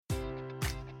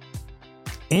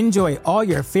Enjoy all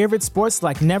your favorite sports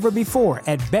like never before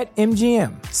at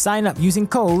BetMGM. Sign up using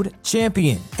code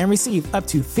CHAMPION and receive up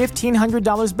to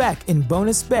 $1,500 back in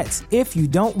bonus bets if you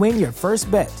don't win your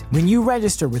first bet. When you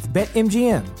register with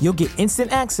BetMGM, you'll get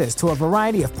instant access to a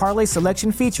variety of parlay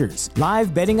selection features,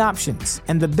 live betting options,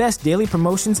 and the best daily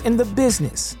promotions in the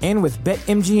business. And with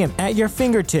BetMGM at your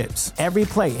fingertips, every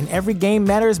play and every game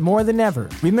matters more than ever.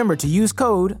 Remember to use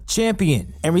code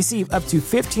CHAMPION and receive up to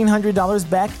 $1,500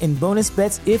 back in bonus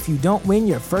bets if you don't win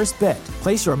your first bet.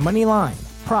 Place your money line,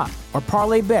 prop, or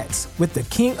parlay bets with the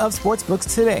king of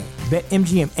sportsbooks today.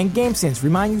 BetMGM and GameSense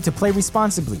remind you to play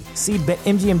responsibly. See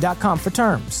BetMGM.com for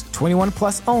terms. 21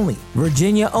 plus only.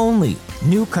 Virginia only.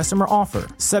 New customer offer.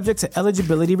 Subject to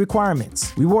eligibility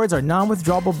requirements. Rewards are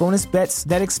non-withdrawable bonus bets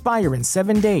that expire in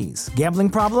 7 days. Gambling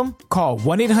problem? Call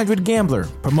 1-800-GAMBLER.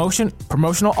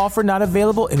 Promotional offer not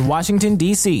available in Washington,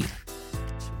 D.C.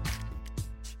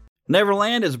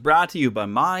 Neverland is brought to you by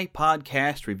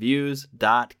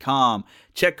mypodcastreviews.com.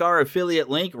 Check our affiliate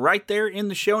link right there in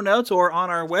the show notes or on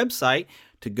our website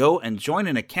to go and join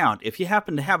an account. If you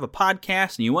happen to have a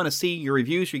podcast and you want to see your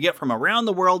reviews you get from around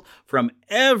the world, from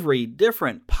every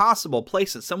different possible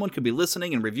place that someone could be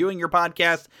listening and reviewing your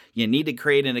podcast, you need to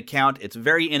create an account. It's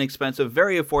very inexpensive,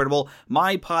 very affordable.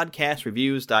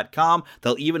 mypodcastreviews.com.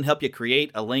 They'll even help you create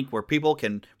a link where people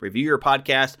can review your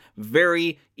podcast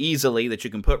very easily that you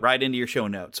can put right into your show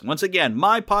notes. Once again,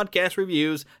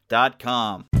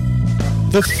 mypodcastreviews.com.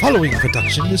 The following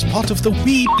production is part of the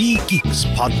We Be Geeks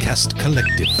podcast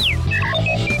collective.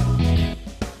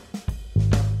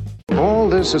 All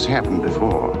this has happened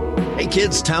before. Hey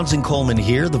kids, Townsend Coleman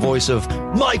here, the voice of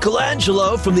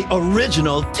Michelangelo from the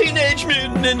original Teenage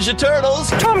Mutant Ninja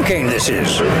Turtles. Tom Kane this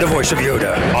is, the voice of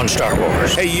Yoda on Star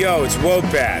Wars. Hey yo, it's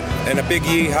Wobat, and a big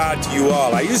yeehaw to you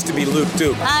all. I used to be Luke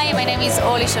too. Hi, my name is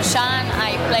Oli Shoshan.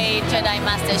 I play Jedi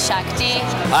Master Shakti.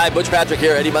 Hi, Butch Patrick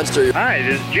here, Eddie Munster. Hi,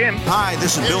 this is Jim. Hi,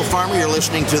 this is Bill Farmer. You're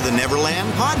listening to the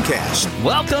Neverland Podcast.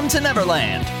 Welcome to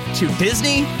Neverland, to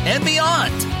Disney and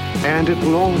beyond. And it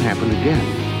will all happen again.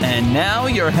 And now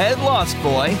your head lost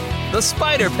boy, the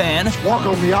Spider-Pan. Walk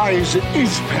on the eyes at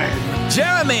Eastpan.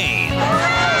 Jeremy.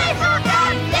 Hooray for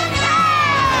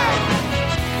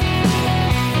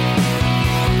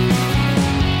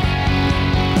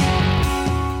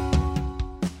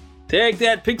Take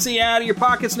that pixie out of your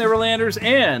pockets, Neverlanders,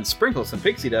 and sprinkle some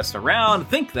pixie dust around.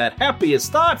 Think that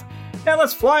happiest thought, and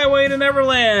let's fly away to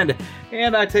Neverland.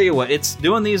 And I tell you what, it's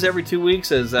doing these every 2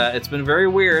 weeks it's been very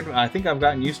weird. I think I've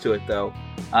gotten used to it, though.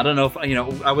 I don't know if,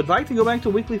 I would like to go back to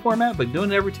weekly format, but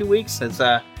doing it every 2 weeks, it's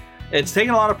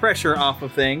taken a lot of pressure off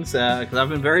of things, because I've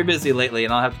been very busy lately,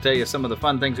 and I'll have to tell you some of the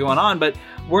fun things going on, but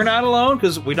we're not alone,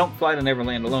 because we don't fly to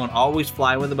Neverland alone. Always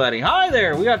fly with a buddy. Hi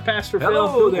there, we got Pastor Phil.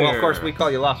 Hello there. Well, of course, we call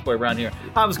you Lost Boy around here.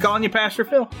 I was calling you Pastor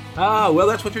Phil. Well,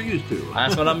 that's what you're used to.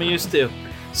 That's what I'm used to.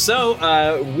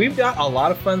 So, we've got a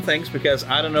lot of fun things, because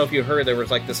I don't know if you heard, there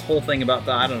was like this whole thing about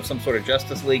some sort of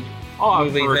Justice League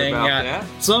movie thing. That.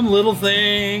 Some little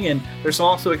thing, and there's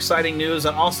also exciting news,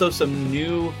 and also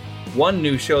one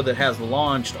new show that has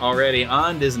launched already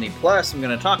on Disney Plus. I'm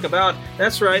going to talk about,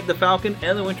 that's right, The Falcon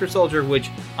and the Winter Soldier, which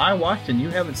I watched and you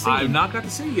haven't seen. I've not got to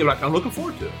see it. I'm looking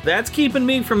forward to it. That's keeping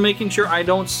me from making sure I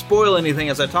don't spoil anything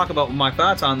as I talk about my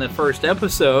thoughts on the first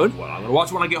episode. Well, I'm going to watch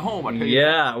it when I get home.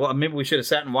 Yeah, well, maybe we should have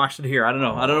sat and watched it here. I don't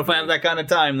know. I don't know if I have that kind of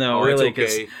time, though. Really, it's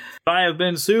okay. I have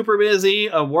been super busy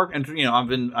working.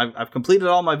 I've completed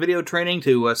all my video training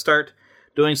to start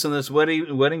doing some of this wedding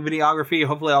videography.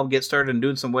 Hopefully I'll get started and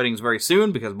doing some weddings very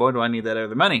soon, because boy, do I need that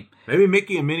other money. Maybe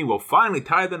Mickey and Minnie will finally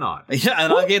tie the knot. Yeah,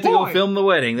 and I'll get to go film the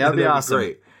wedding. That'd be awesome.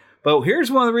 Great. But here's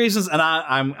one of the reasons, and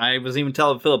I was even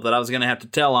telling Philip that I was going to have to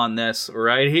tell on this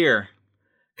right here,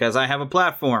 because I have a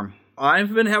platform.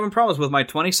 I've been having problems with my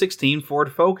 2016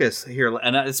 Ford Focus here,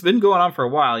 and it's been going on for a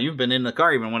while. You've been in the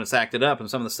car even when it's acted up and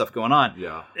some of the stuff going on.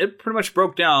 Yeah. It pretty much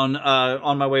broke down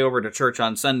on my way over to church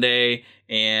on Sunday,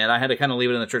 and I had to kind of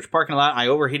leave it in the church parking lot. I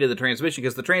overheated the transmission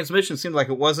because the transmission seemed like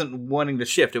it wasn't wanting to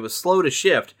shift. It was slow to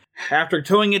shift. After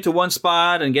towing it to one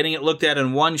spot and getting it looked at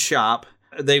in one shop,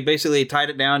 they basically tied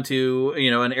it down to,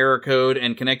 an error code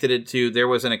and connected it to, there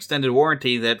was an extended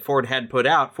warranty that Ford had put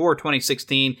out for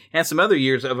 2016 and some other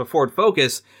years of a Ford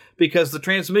Focus, because the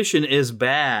transmission is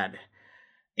bad.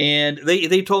 And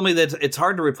they told me that it's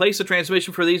hard to replace the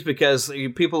transmission for these because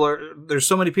there's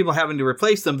so many people having to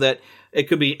replace them that it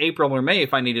could be April or May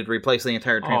if I needed to replace the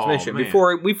entire transmission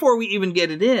before we even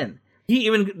get it in.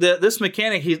 This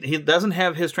mechanic, he doesn't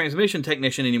have his transmission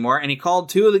technician anymore, and he called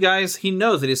two of the guys he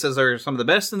knows that he says are some of the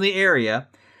best in the area,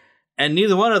 and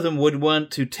neither one of them would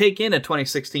want to take in a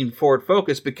 2016 Ford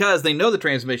Focus because they know the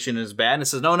transmission is bad, and it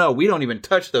says, no, we don't even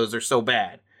touch those, they're so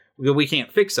bad. we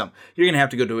can't fix them. You're going to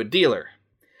have to go to a dealer.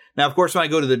 Now, of course, when I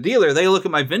go to the dealer, they look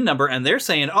at my VIN number and they're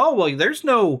saying, oh, well, there's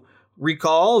no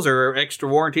recalls or extra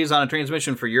warranties on a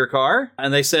transmission for your car.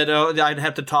 And they said, oh, I'd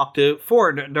have to talk to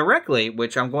Ford directly,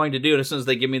 which I'm going to do as soon as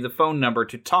they give me the phone number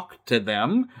to talk to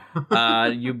them.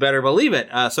 You better believe it.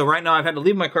 So right now I've had to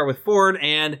leave my car with Ford,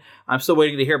 and I'm still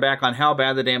waiting to hear back on how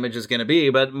bad the damage is going to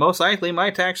be. But most likely my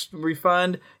tax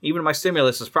refund, even my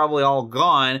stimulus, is probably all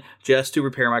gone just to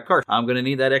repair my car. I'm going to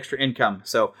need that extra income.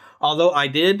 So although I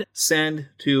did send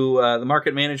to the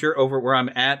market manager over where I'm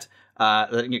at,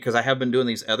 because I have been doing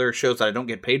these other shows that I don't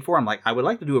get paid for. I'm like, I would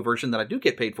like to do a version that I do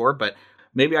get paid for, but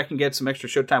maybe I can get some extra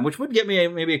show time, which would get me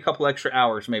maybe a couple extra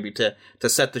hours maybe to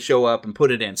set the show up and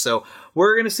put it in. So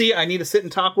we're going to see. I need to sit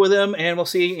and talk with him, and we'll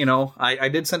see. You know, I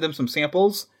did send him some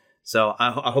samples, so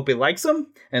I hope he likes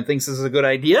them and thinks this is a good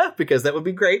idea, because that would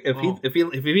be great if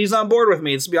he's on board with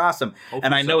me. It's be awesome.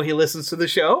 And I know he listens to the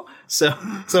show, so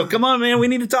come on, man. We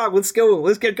need to talk. Let's go.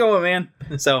 Let's get going, man.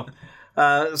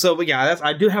 But yeah,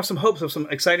 I do have some hopes of some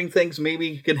exciting things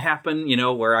maybe can happen, you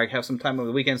know, where I have some time on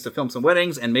the weekends to film some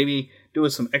weddings and maybe do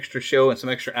some extra show and some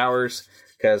extra hours,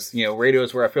 because, you know, radio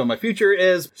is where I feel my future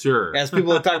is. Sure. As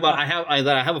people talk about, I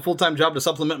have a full-time job to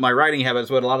supplement my writing habit,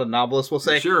 is what a lot of novelists will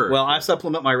say. Sure. Well, I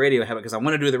supplement my radio habit because I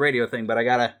want to do the radio thing, but I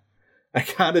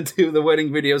gotta do the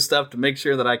wedding video stuff to make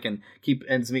sure that I can keep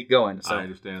ends meet going. So I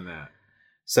understand that.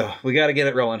 So we got to get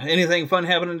it rolling. Anything fun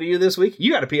happening to you this week?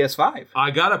 You got a PS5.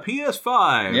 I got a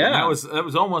PS5. Yeah. That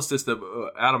was almost just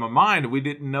out of my mind. We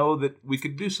didn't know that we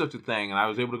could do such a thing, and I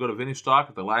was able to go to vintage stock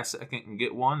at the last second and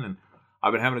get one, and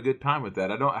I've been having a good time with that.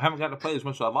 I haven't got to play as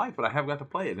much as I like, but I have got to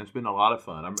play it, and it's been a lot of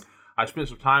fun. I spent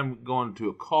some time going to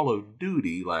a Call of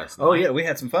Duty last night. Oh yeah, we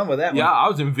had some fun with that one. Yeah, I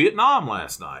was in Vietnam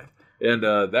last night. And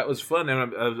that was fun.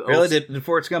 And really, did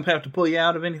Forrest Gump have to pull you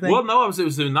out of anything? Well, no, it was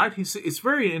in 1960. It's a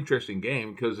very interesting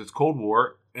game because it's Cold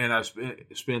War, and I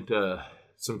spent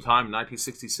some time in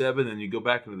 1967, and you go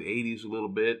back into the 80s a little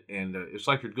bit, and it's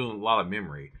like you're doing a lot of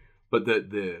memory. But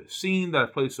the scene that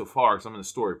I've played so far, because I'm in the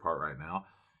story part right now,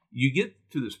 you get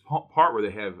to this part where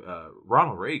they have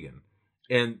Ronald Reagan,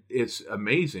 and it's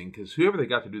amazing because whoever they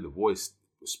got to do the voice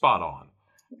was spot on.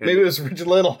 Maybe it was Rich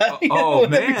Little. Oh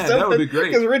man, that would be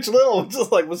great. Because Rich Little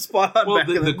was spot on. Well, back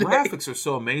in the graphics are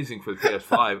so amazing for the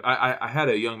PS5. I had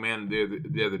a young man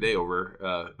the other day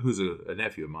over who's a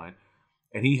nephew of mine,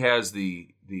 and he has the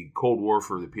Cold War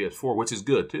for the PS4, which is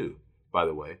good too, by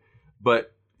the way.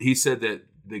 But he said that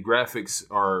the graphics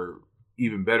are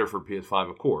even better for PS5,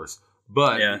 of course.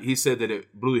 But he said that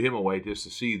it blew him away just to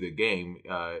see the game.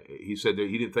 He said that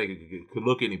he didn't think it could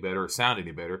look any better or sound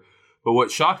any better. But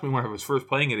what shocked me when I was first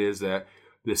playing it is that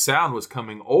the sound was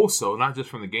coming also, not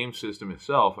just from the game system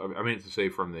itself, I mean to say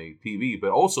from the TV, but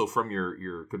also from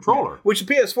your controller. Which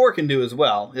the PS4 can do as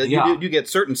well. Yeah. You get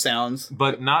certain sounds.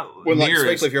 But not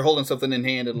especially if you're holding something in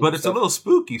hand. But it's a little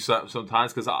spooky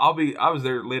sometimes, because I was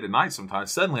there late at night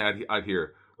sometimes. Suddenly I'd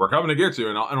hear, "We're coming to get you."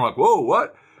 And I'm like, "Whoa,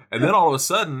 what?" And then all of a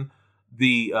sudden,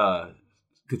 the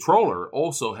controller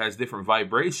also has different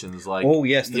vibrations. Like, oh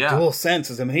yes, the dual sense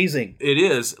is amazing. It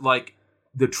is. Like,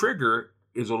 the trigger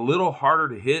is a little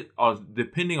harder to hit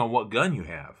depending on what gun you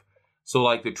have. So,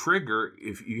 like the trigger,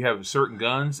 if you have certain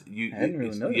guns, I didn't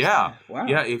really notice that. Wow.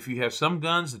 Yeah. If you have some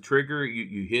guns, the trigger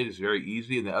you hit is very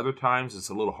easy, and the other times it's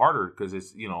a little harder because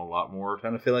it's a lot more.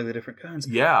 Trying to feel like the different guns.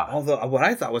 Yeah. Although what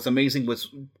I thought was amazing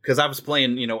was because I was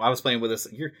playing with this.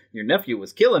 Your nephew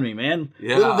was killing me, man.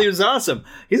 Yeah. Little dude's awesome.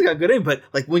 He's got good aim, but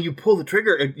like when you pull the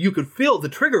trigger, you could feel the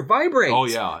trigger vibrate. Oh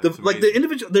yeah. The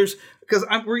individual because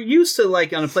we're used to,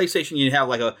 like, on a PlayStation, you have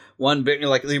like one big,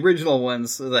 like the original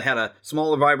ones that had a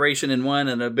smaller vibration in one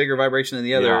and a bigger vibration in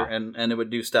the other, and it would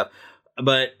do stuff.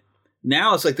 But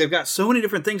now it's like they've got so many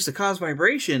different things to cause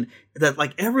vibration that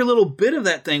like every little bit of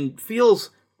that thing feels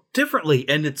differently,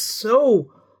 and it's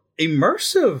so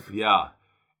immersive. Yeah.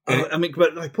 I mean,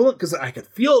 but like pulling, because I could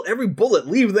feel every bullet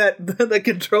leave that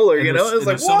controller. It's like,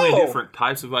 there's so many different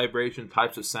types of vibration,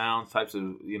 types of sounds, types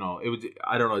of it was.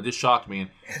 I don't know. It just shocked me. And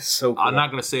it's so cool. I'm not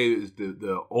going to say it's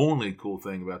the only cool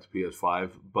thing about the PS5,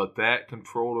 but that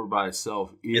controller by itself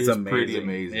is pretty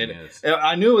amazing.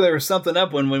 I knew there was something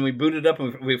up when we booted up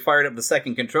and we fired up the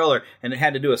second controller, and it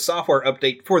had to do a software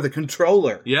update for the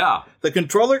controller. Yeah, the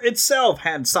controller itself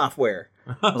had software.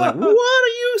 I was like, what are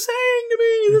you saying to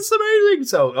me? This is amazing.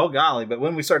 So, oh golly. But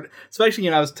when we started, especially,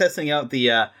 I was testing out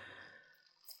the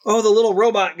little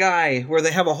robot guy where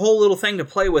they have a whole little thing to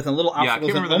play with and little obstacles. Yeah, I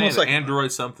can't remember almost the name, like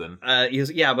Android something. But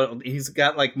he's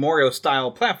got like Mario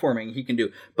style platforming he can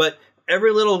do. But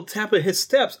every little tap of his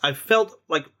steps, I felt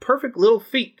like perfect little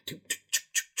feet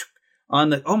on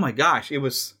the, oh my gosh,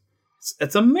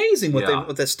 it's amazing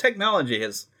what this technology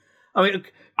has. I mean,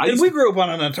 we grew up on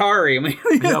an Atari. I mean,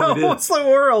 you know, what's the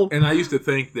world? And I used to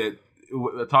think that,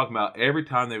 talking about every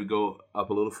time they would go up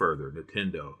a little further,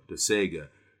 Nintendo, to Sega,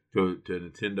 to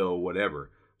Nintendo,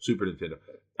 whatever, Super Nintendo,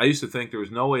 I used to think there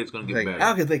was no way it's going to get better.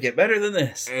 How could they get better than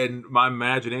this? And my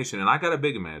imagination, and I got a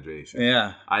big imagination.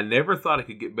 Yeah. I never thought it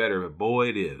could get better, but boy,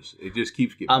 it is. It just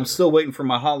keeps getting better. I'm still waiting for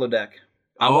my holodeck.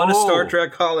 I want a Star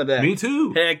Trek holodeck. Me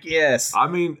too. Heck yes. I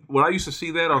mean, when I used to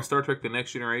see that on Star Trek The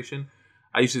Next Generation,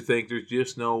 I used to think there's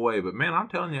just no way. But man, I'm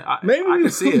telling you, I can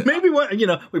see it. Maybe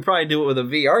we probably do it with a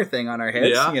VR thing on our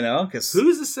heads, because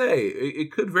who's to say?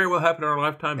 It could very well happen in our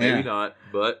lifetime, maybe not.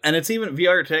 And it's even,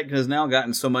 VR tech has now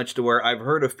gotten so much to where I've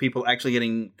heard of people actually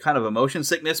getting kind of a motion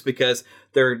sickness because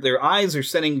their eyes are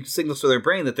sending signals to their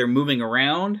brain that they're moving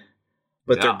around,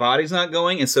 but their body's not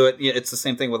going. And so it's the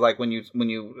same thing with like when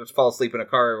you fall asleep in a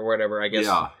car or whatever, I guess.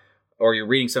 Yeah. Or you're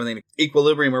reading something,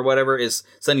 equilibrium or whatever is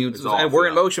sending you, we're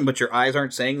in motion, but your eyes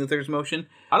aren't saying that there's motion.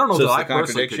 I don't know if I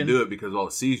personally can do it because of all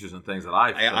the seizures and things that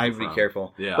I'd be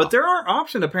careful. Yeah. But there are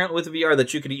options apparently with the VR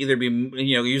that you could either be,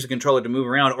 use a controller to move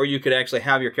around, or you could actually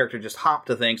have your character just hop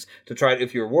to things to try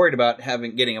if you're worried about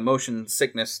getting a motion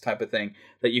sickness type of thing,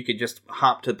 that you could just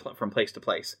hop from place to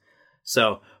place.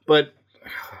 So, but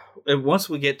once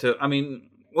we get to, I mean,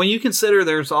 when you consider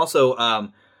there's also,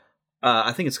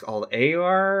 I think it's called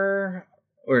AR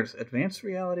or advanced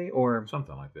reality or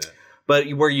something like that. But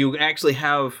where you actually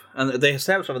have, and they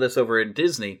established some of this over in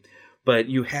Disney, but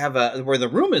you have where the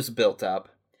room is built up,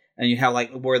 and you have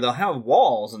like where they'll have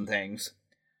walls and things,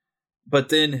 but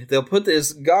then they'll put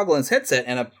this goggle and headset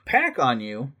and a pack on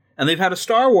you, and they've had a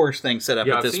Star Wars thing set up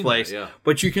at this place. That,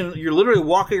 but you're literally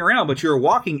walking around, but you're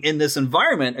walking in this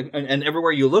environment, and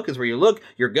everywhere you look is where you look.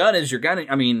 Your gun is your gun.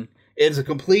 I mean, it's a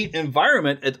complete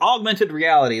environment. It's augmented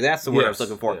reality. That's the word I was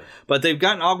looking for. Yeah. But they've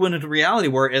gotten augmented reality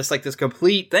where it's like this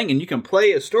complete thing, and you can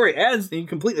play a story and you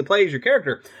completely play as your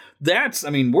character. That's, I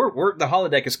mean, we're the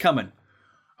holodeck is coming.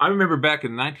 I remember back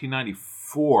in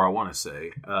 1994, I want to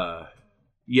say,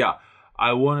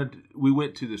 we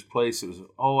went to this place. It was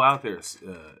out there,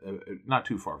 not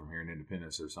too far from here in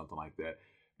Independence or something like that.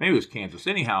 Maybe it was Kansas.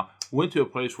 Anyhow, went to a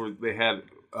place where they had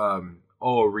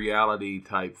a reality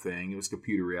type thing. It was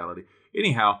computer reality.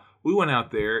 Anyhow, we went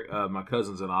out there, my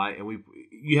cousins and I, and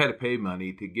you had to pay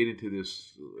money to get into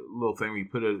this little thing where you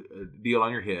put a deal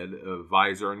on your head, a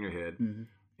visor on your head. Mm-hmm.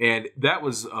 And that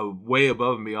was way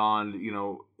above and beyond,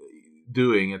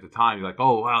 doing at the time. You're like,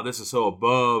 oh, wow, this is so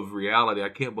above reality. I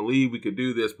can't believe we could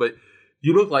do this. But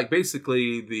you look like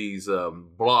basically these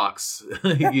blocks,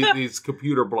 these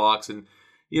computer blocks, and,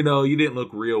 you didn't look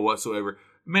real whatsoever.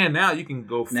 Man, now you can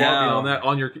go far beyond that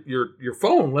on your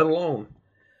phone, let alone.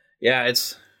 Yeah,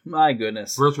 it's, my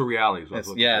goodness. Virtual reality is what I was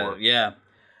looking for. Yeah.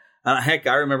 Heck,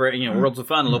 I remember, Worlds of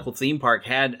Fun, a local theme park,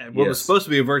 had what was supposed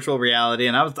to be a virtual reality,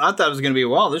 and I thought it was going to be,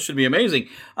 wow, this should be amazing.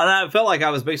 And I felt like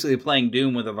I was basically playing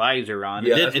Doom with a visor on.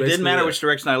 Yeah, it didn't matter which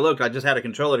direction I looked. I just had a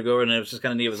controller to go over, and it was just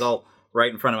kind of neat. It was all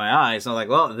right in front of my eyes. And I was like,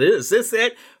 well, is this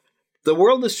it? The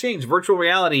world has changed. Virtual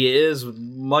reality is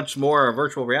much more a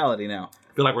virtual reality now.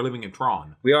 I feel like we're living in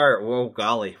Tron. We are. Oh,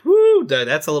 golly. Woo!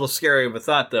 That's a little scary of a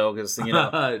thought, though, because,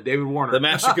 David Warner. The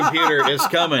master computer is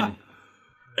coming.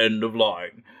 End of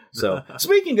line. So,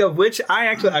 speaking of which,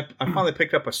 I finally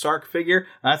picked up a Sark figure.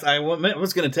 I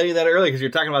was going to tell you that earlier because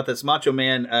you're talking about this Macho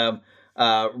Man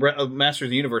Masters of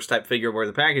the Universe type figure where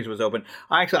the package was open.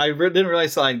 I didn't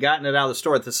realize until I'd gotten it out of the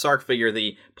store that the Sark figure,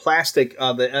 the plastic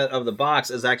of the box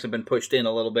has actually been pushed in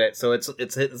a little bit. So it's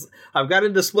I've got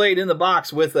it displayed in the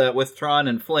box with Tron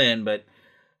and Flynn, but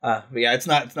it's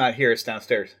not here. It's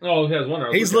downstairs. Oh, he has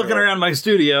one. He's looking around my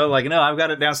studio like, no, I've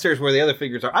got it downstairs where the other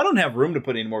figures are. I don't have room to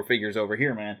put any more figures over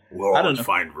here, man. We'll always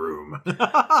find room.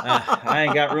 I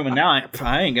ain't got room, and now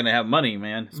I ain't gonna have money,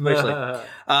 man. Especially.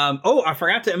 I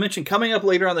forgot to mention coming up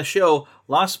later on the show,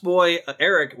 Lost Boy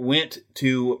Eric went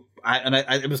to.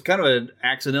 It was kind of an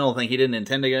accidental thing. He didn't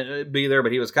intend to be there,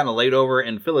 but he was kind of laid over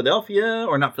in Philadelphia,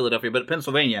 or not Philadelphia, but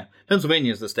Pennsylvania.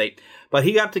 Pennsylvania is the state. But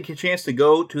he got the chance to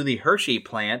go to the Hershey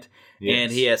plant,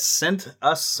 and he has sent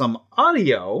us some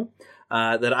audio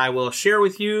that I will share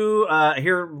with you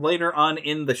here later on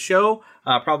in the show,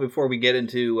 probably before we get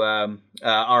into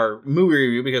our movie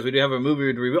review, because we do have a movie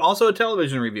review, also a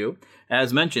television review,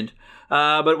 as mentioned.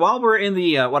 But while we're in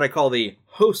the what I call the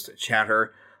host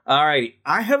chatter, alrighty,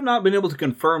 I have not been able to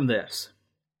confirm this,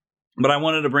 but I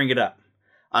wanted to bring it up.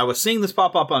 I was seeing this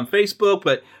pop up on Facebook,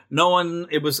 but no one.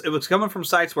 It was coming from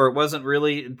sites where it wasn't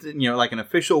really, like an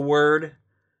official word.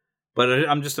 But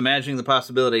I'm just imagining the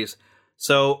possibilities.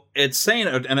 So it's saying,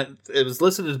 and it was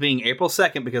listed as being April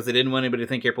 2nd because they didn't want anybody to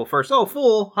think April 1st. Oh,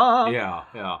 fool! Ha! Yeah.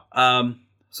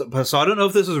 So I don't know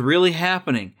if this is really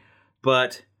happening,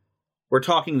 but We're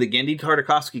talking the Genndy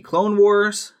Tartakovsky Clone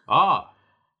Wars.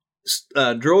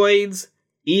 Droids,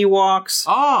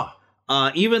 Ewoks.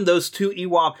 Even those 2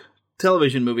 Ewok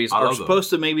television movies are supposed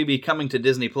to maybe be coming to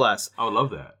Disney Plus. I would love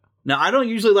that. Now, I don't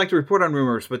usually like to report on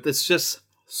rumors, but it's just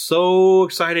so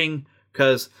exciting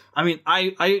because, I mean, I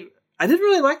didn't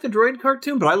really like the droid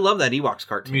cartoon, but I love that Ewoks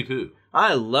cartoon. Me too.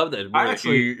 I love that. I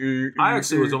actually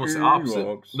was almost the opposite.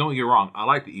 Ewoks. Don't get me wrong. I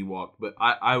like the Ewok, but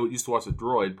I used to watch the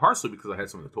droid partially because I had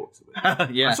some of the toys of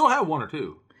it. Yeah. I still have 1 or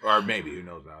 2. Or maybe, who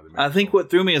knows now. I think what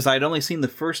threw me is I'd only seen the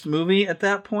first movie at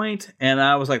that point, and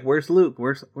I was like, where's Luke?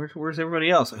 Where's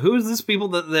everybody else? Who is this people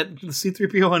that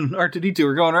C-3PO and R2-D2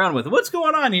 are going around with? What's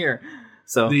going on here?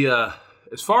 So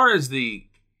as far as the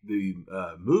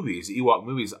movies, Ewok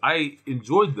movies, I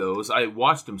enjoyed those. I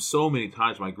watched them so many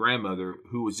times. My grandmother,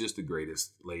 who was just the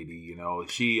greatest lady,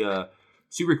 she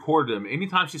recorded them.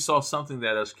 Anytime she saw something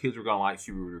that us kids were going to like,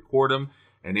 she would record them.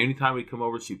 And anytime we'd come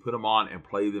over, she'd put them on and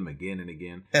play them again and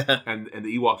again. and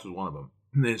the Ewoks was one of them.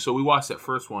 And so we watched that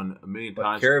first one a million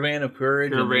times. Caravan of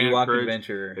Courage and Ewok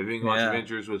Adventure. Ewok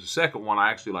Adventures was the second one I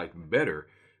actually liked better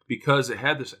because it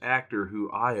had this actor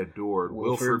who I adored,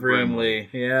 Wilford Brimley.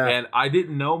 Yeah. And I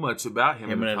didn't know much about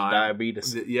him at the and time.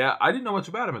 Diabetes. Yeah, I didn't know much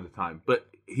about him at the time. But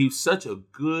he's such a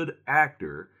good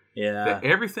actor that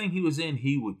everything he was in,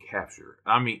 he would capture.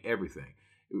 I mean, everything.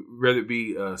 Whether it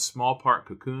be a small part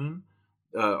Cocoon,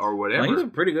 or whatever. Well, he's a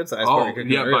pretty good size part.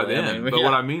 Yeah, really. By then. But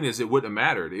what I mean is, it wouldn't have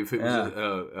mattered if it was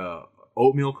a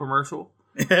oatmeal commercial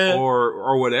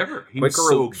or whatever. He was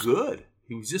so good.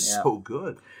 He was just so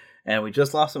good. And we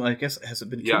just lost him. I guess has it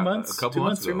been 2 months? A couple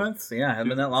months, 3 months. Yeah, it hasn't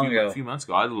been that long ago. A few months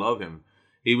ago. I love him.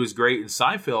 He was great in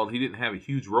Seinfeld. He didn't have a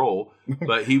huge role,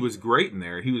 but he was great in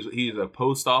there. He's a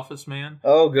post office man.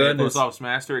 Oh, goodness. Post office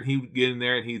master, and he would get in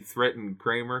there and he'd threaten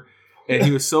Kramer. And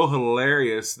he was so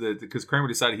hilarious that because Kramer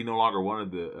decided he no longer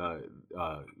wanted the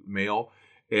mail,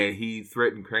 and he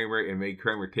threatened Kramer and made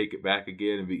Kramer take it back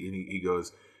again. And he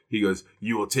goes,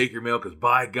 "You will take your mail because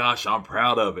by gosh, I'm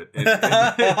proud of it." And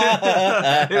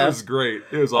it was great.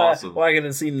 It was awesome. Well, I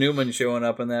can see Newman showing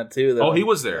up in that too, though. Oh, he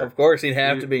was there. Of course, he'd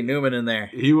have to be Newman in there.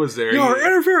 He was there. You're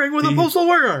interfering with a postal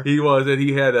worker. He was, and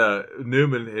he had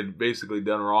Newman had basically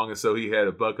done wrong, and so he had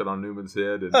a bucket on Newman's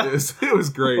head, and it was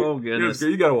great. Oh goodness, it was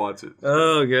great. You got to watch it.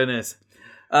 Oh goodness.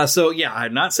 So yeah,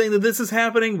 I'm not saying that this is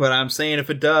happening, but I'm saying if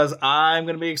it does, I'm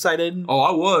going to be excited. Oh,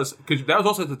 I was, because that was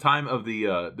also at the time of the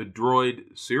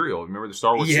droid cereal. Remember the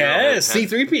Star Wars? Yes,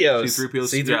 C-3POs.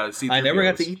 C-3POs. I never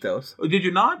got to eat those. Oh, did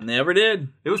you not? Never did.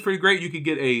 It was pretty great. You could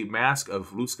get a mask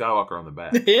of Luke Skywalker on the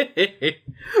back.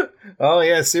 Oh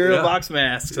yeah, cereal box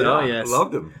masks. Yeah, oh yes, I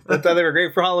loved them. I thought they were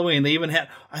great for Halloween. They even had,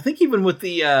 I think, even with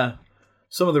the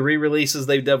some of the re-releases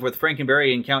they've done with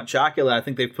Frankenberry and Count Chocula, I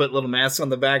think they've put little masks on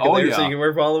the back of there so you can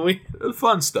wear for Halloween.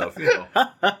 Fun stuff, you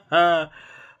know.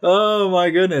 Oh my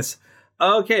goodness.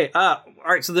 Okay. All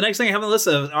right. So the next thing I have on the list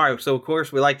of, all right. So of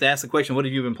course we like to ask the question, what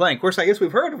have you been playing? Of course, I guess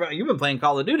we've heard about you've been playing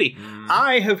Call of Duty.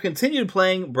 I have continued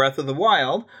playing Breath of the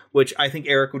Wild, which I think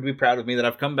Eric would be proud of me that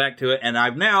I've come back to it, and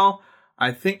I've now.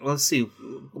 I think, let's see,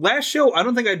 last show, I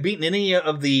don't think I'd beaten any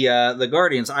of the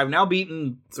Guardians. I've now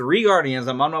beaten 3 Guardians.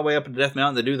 I'm on my way up to Death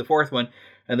Mountain to do the 4th one,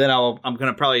 and then I'm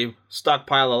going to probably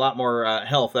stockpile a lot more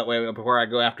health that way before I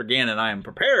go after Ganon. I am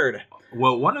prepared.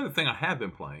 Well, one other thing I have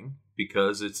been playing,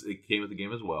 because it came with the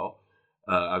game as well,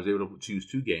 I was able to choose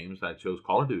 2 games. I chose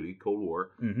Call of Duty, Cold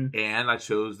War, and I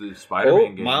chose the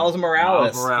Spider-Man game. Miles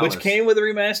Morales, which came with a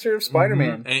remaster of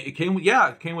Spider-Man. And it came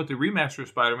with the remaster of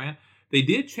Spider-Man. They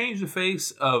did change the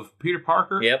face of Peter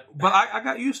Parker. Yep. But I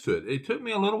got used to it. It took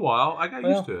me a little while. I got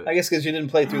used to it. I guess because you didn't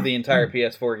play through the entire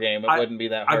PS4 game, it wouldn't be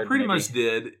that hard. I pretty much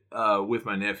did with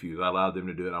my nephews. I allowed them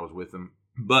to do it. I was with them.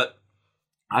 But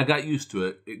I got used to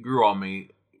it. It grew on me.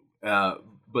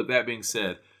 But that being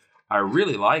said, I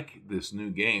really like this new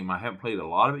game. I haven't played a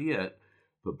lot of it yet.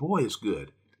 But boy, it's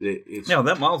good.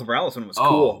 That Miles Morales one was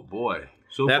cool. Oh, boy.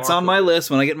 That's on my list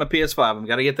when I get my PS5. I've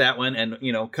got to get that one. And,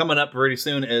 coming up pretty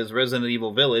soon is Resident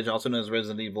Evil Village, also known as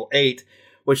Resident Evil 8,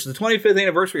 which the 25th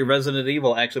anniversary of Resident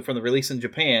Evil, actually from the release in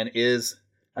Japan, is,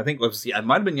 I think, it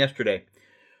might have been yesterday.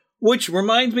 Which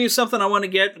reminds me of something I want to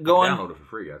get going. I downloaded it for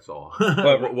free, that's all.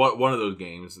 One of those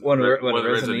games. One of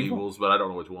Resident Evils, but I don't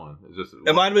know which one.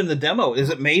 It might have been the demo. Is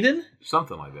it Maiden?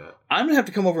 Something like that. I'm going to have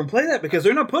to come over and play that because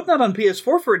they're not putting that on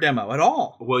PS4 for a demo at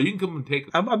all. Well, you can come and take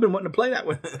it. I've been wanting to play that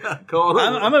one.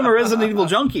 I'm a Resident Evil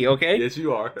junkie, okay? Yes,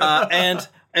 you are. And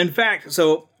in fact,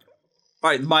 so,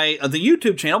 all right, the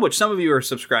YouTube channel, which some of you are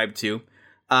subscribed to,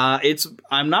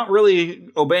 I'm not really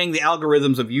obeying the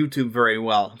algorithms of YouTube very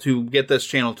well to get this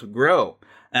channel to grow.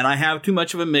 And I have too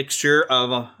much of a mixture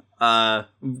of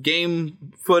game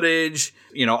footage.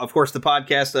 Of course, the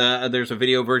podcast, there's a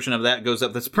video version of that goes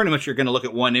up. That's pretty much you're going to look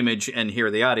at one image and hear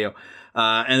the audio.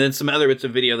 And then some other bits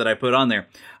of video that I put on there.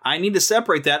 I need to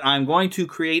separate that. I'm going to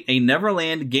create a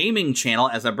Neverland gaming channel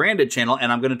as a branded channel,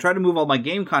 and I'm going to try to move all my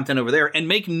game content over there and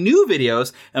make new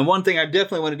videos. And one thing I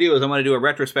definitely want to do is I want to do a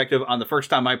retrospective on the first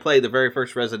time I played the very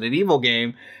first Resident Evil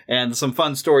game and some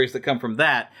fun stories that come from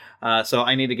that. So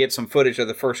I need to get some footage of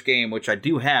the first game, which I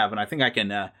do have, and I think I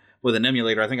can, with an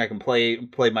emulator, I think I can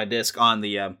play my disc on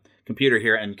the computer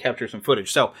here and capture some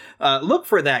footage. So look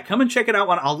for that. Come and check it out.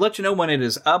 I'll let you know when it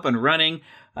is up and running.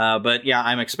 But yeah,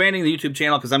 I'm expanding the YouTube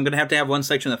channel because I'm going to have one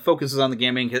section that focuses on the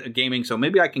gaming. So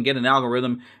maybe I can get an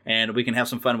algorithm and we can have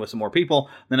some fun with some more people.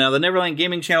 Now, the Neverland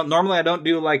Gaming channel, normally I don't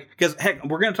do because heck,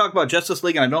 we're going to talk about Justice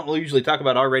League, and I don't usually talk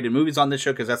about R-rated movies on this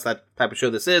show because that's that type of show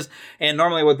this is. And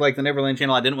normally with the Neverland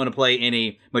channel, I didn't want to play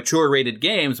any mature rated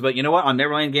games. But you know what? On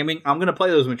Neverland Gaming, I'm going to play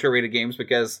those mature rated games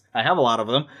because I have a lot of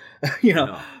them.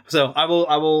 So I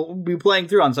will be playing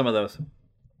through on some of those.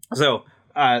 So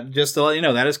just to let you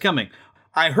know, that is coming.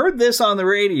 I heard this on the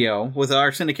radio with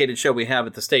our syndicated show we have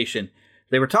at the station.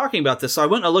 They were talking about this, so I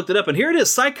went and looked it up, and here it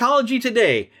is, Psychology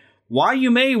Today. Why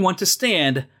you may want to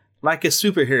stand like a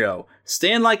superhero.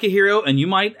 Stand like a hero, and you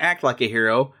might act like a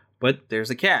hero, but there's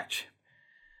a catch.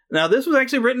 Now, this was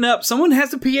actually written up. Someone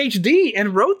has a PhD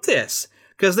and wrote this,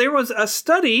 because there was a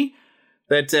study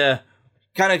that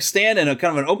kind of stand in a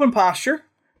kind of an open posture.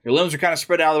 Your limbs are kind of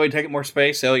spread out of the way to take up more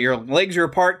space, so your legs are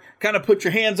apart. Kind of put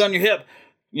your hands on your hip.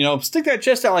 Stick that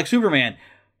chest out like Superman.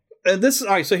 All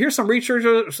right, so here's some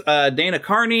researchers, Dana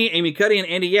Carney, Amy Cuddy, and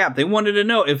Andy Yap. They wanted to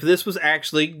know if this was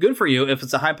actually good for you, if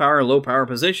it's a high power or low power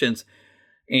positions.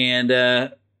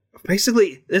 And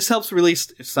basically, this helps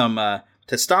release some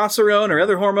testosterone or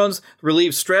other hormones,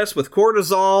 relieve stress with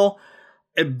cortisol,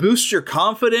 it boosts your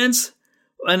confidence.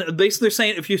 And basically they're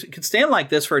saying if you could stand like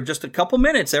this for just a couple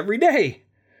minutes every day,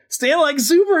 stand like a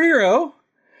superhero.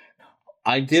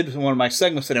 I did one of my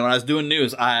segments today when I was doing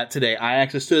news today. I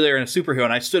actually stood there in a superhero,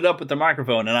 and I stood up with the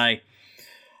microphone, and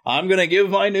I'm going to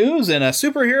give my news in a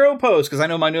superhero pose because I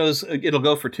know my news it'll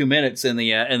go for 2 minutes in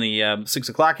the 6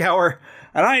 o'clock hour,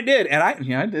 and I did,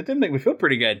 and it did make me feel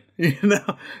pretty good.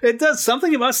 It does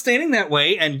something about standing that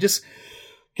way and just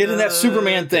getting that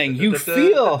Superman thing. You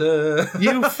feel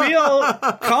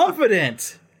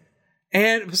confident.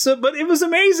 And so, but it was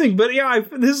amazing. But yeah,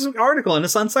 this is an article, and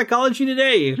it's on Psychology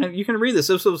Today. You can read this.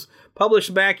 This was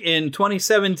published back in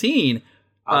 2017.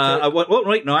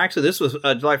 Actually, this was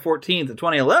July 14th,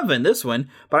 2011, this one.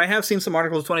 But I have seen some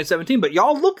articles in 2017. But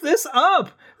y'all look this up.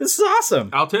 This is awesome.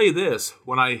 I'll tell you this.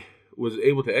 When I was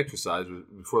able to exercise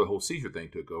before the whole seizure thing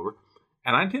took over,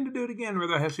 and I intend to do it again,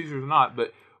 whether I have seizures or not,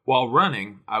 but while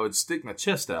running, I would stick my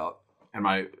chest out, and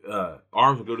my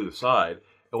arms would go to the side.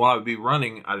 And when I would be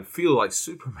running, I'd feel like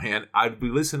Superman. I'd be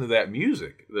listening to that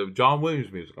music, the John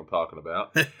Williams music I'm talking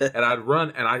about. And I'd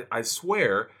run, and I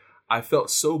swear I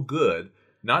felt so good,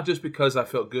 not just because I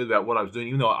felt good about what I was doing,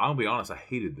 even though I'll be honest, I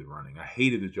hated the running. I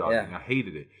hated the jogging. Yeah. I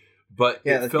hated it. But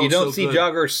it felt you don't so see good.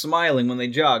 Joggers smiling when they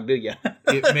jog, do you?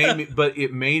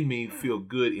 It made me feel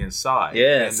good inside.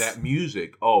 Yes. And that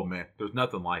music, oh man, there's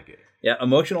nothing like it. Yeah,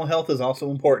 emotional health is also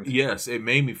important. Yes, it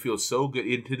made me feel so good.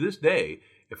 And to this day,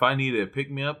 if I need a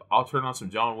pick-me-up, I'll turn on some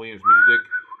John Williams music,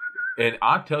 and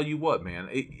I'll tell you what, man,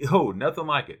 nothing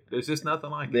like it. There's just nothing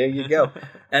like it. There you go.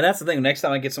 And that's the thing. Next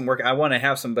time I get some work, I want to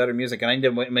have some better music, and I need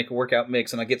to make a workout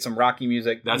mix, and I get some Rocky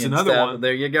music. That's another one.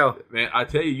 There you go. Man, I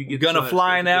tell you, you're going to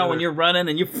fly now when you're running,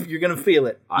 and you're going to feel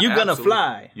it. You're going to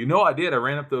fly. You know I did. I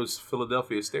ran up those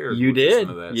Philadelphia stairs. You did.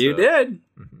 You did.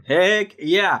 Mm-hmm. Heck,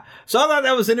 yeah. So I thought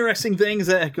that was interesting things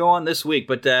that go on this week,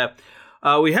 but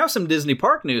we have some Disney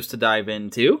Park news to dive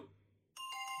into.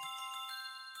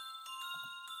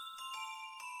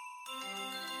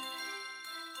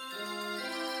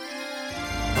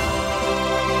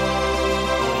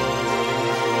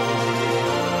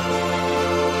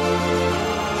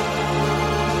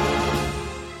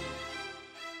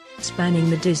 Spanning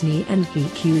the Disney and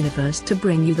geek universe to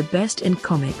bring you the best in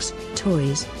comics,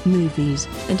 toys, movies,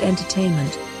 and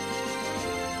entertainment.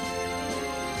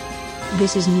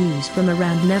 This is news from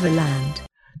around Neverland.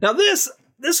 Now this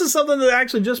is something that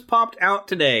actually just popped out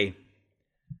today.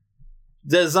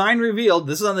 Design revealed,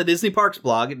 this is on the Disney Parks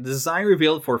blog, design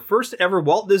revealed for first ever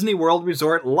Walt Disney World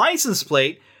Resort license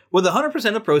plate with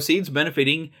 100% of proceeds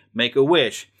benefiting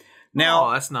Make-A-Wish.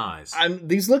 Now, that's nice.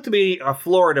 These look to be a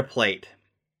Florida plate.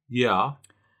 Yeah.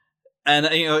 And,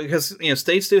 because,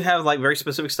 states do have, very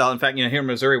specific style. In fact, here in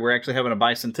Missouri, we're actually having a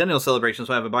bicentennial celebration,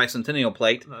 so I have a bicentennial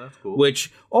plate. Oh, that's cool.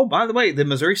 Which, by the way, the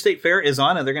Missouri State Fair is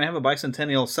on, and they're going to have a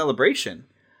bicentennial celebration.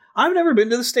 I've never been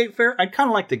to the state fair. I'd kind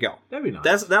of like to go. That'd be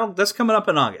nice. That's coming up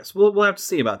in August. We'll have to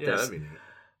see about this. That'd be neat.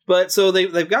 But so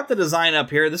they've got the design up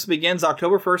here. This begins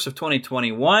October 1st of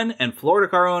 2021, and Florida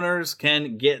car owners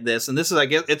can get this. And this is, I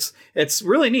guess, it's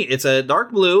really neat. It's a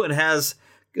dark blue and has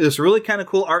this really kind of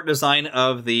cool art design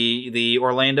of the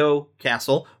Orlando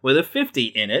castle with a 50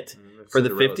 in it for the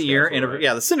 50-year anniversary. Right?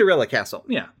 Yeah, the Cinderella Castle.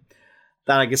 Yeah,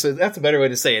 I guess that's a better way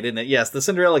to say it, isn't it? Yes, the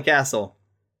Cinderella Castle.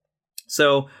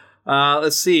 So.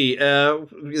 Let's see.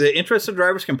 The interested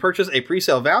drivers can purchase a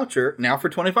pre-sale voucher now for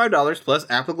 $25 plus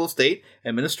applicable state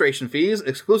administration fees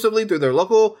exclusively through their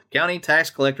local county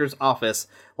tax collector's office,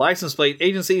 license plate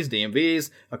agencies, DMVs,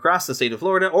 across the state of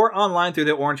Florida, or online through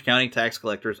the Orange County tax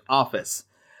collector's office.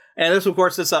 And this, of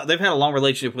course, they've had a long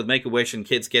relationship with Make-A-Wish and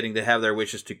kids getting to have their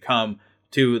wishes to come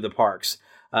to the parks.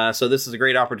 So this is a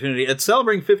great opportunity. It's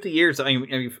celebrating 50 years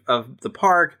of the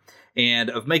park and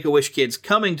of Make-A-Wish kids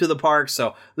coming to the park.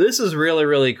 So this is really,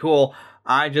 really cool.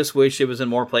 I just wish it was in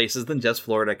more places than just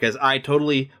Florida, because I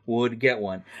totally would get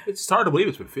one. It's hard to believe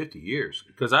it's been 50 years,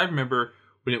 because I remember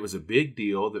when it was a big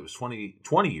deal that was 20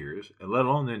 years, and let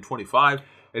alone then 25.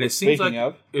 And it seems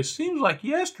like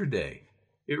yesterday.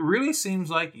 It really seems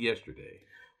like yesterday.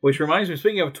 Which reminds me,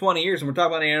 speaking of 20 years, and we're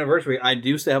talking about the anniversary, I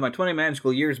do still have my 20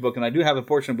 Magical Years book, and I do have a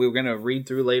portion we were going to read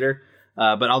through later.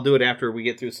 But I'll do it after we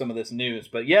get through some of this news.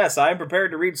 But yes, I'm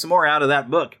prepared to read some more out of that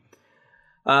book.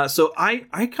 So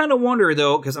I kind of wonder,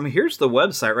 though, because here's the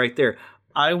website right there.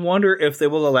 I wonder if they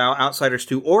will allow outsiders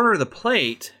to order the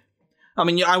plate.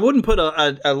 I wouldn't put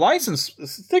a license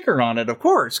sticker on it, of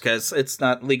course, because it's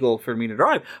not legal for me to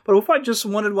drive. But if I just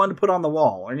wanted one to put on the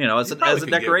wall, or as a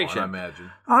decoration, I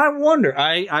imagine. I wonder.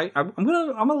 I'm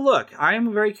gonna look. I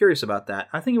am very curious about that.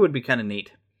 I think it would be kind of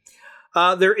neat.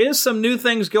 There is some new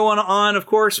things going on. Of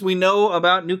course, we know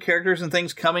about new characters and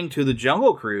things coming to the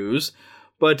Jungle Cruise.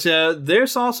 But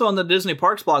there's also on the Disney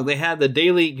Parks blog, they had the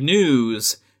Daily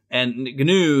News. And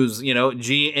GNUS,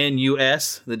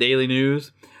 GNUS, the Daily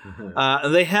News.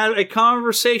 They had a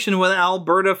conversation with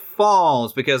Alberta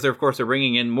Falls, because they're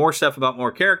bringing in more stuff about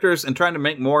more characters and trying to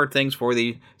make more things for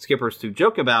the skippers to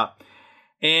joke about.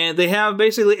 And they have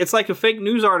basically, it's like a fake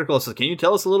news article. It says, can you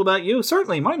tell us a little about you?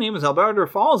 Certainly. My name is Alberta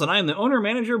Falls, and I am the owner,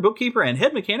 manager, bookkeeper, and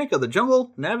head mechanic of the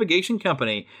Jungle Navigation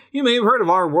Company. You may have heard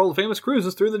of our world-famous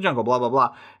cruises through the jungle, blah, blah,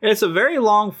 blah. It's a very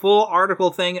long, full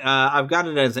article thing. I've got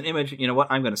it as an image. You know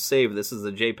what? I'm going to save this as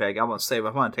a JPEG. I'm going to save.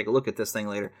 I want to take a look at this thing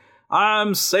later.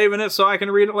 I'm saving it so I can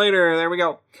read it later. There we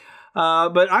go.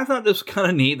 But I thought this was kind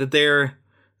of neat that they're,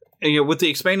 with the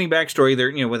expanding backstory,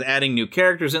 they're, with adding new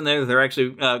characters in there, they're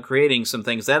actually creating some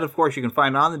things that, of course, you can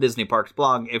find on the Disney Parks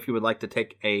blog if you would like to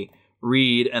take a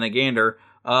read and a gander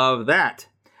of that.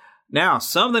 Now,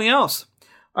 something else.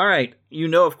 All right.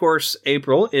 Of course,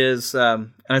 April is,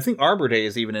 and I think Arbor Day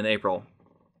is even in April.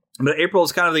 But April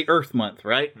is kind of the Earth month,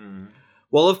 right? Mm.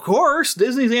 Well, of course,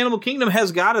 Disney's Animal Kingdom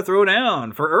has got to throw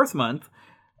down for Earth month.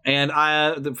 And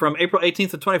from April 18th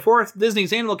to 24th,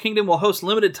 Disney's Animal Kingdom will host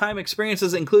limited time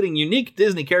experiences, including unique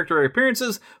Disney character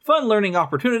appearances, fun learning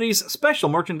opportunities, special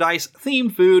merchandise,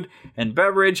 themed food and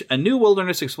beverage, a new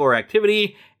Wilderness Explorer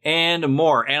activity, and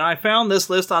more. And I found this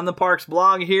list on the parks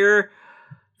blog here.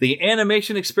 The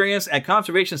animation experience at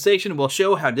Conservation Station will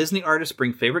show how Disney artists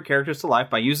bring favorite characters to life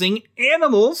by using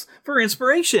animals for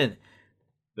inspiration.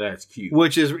 That's cute.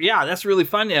 Which is, that's really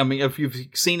fun. If you've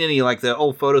seen any, the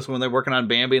old photos when they're working on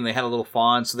Bambi and they had a little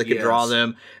fawn so they could draw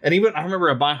them. And even, I remember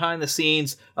a behind the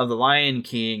scenes of The Lion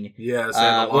King. Yes,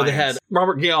 where they had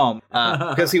Robert Guillaume,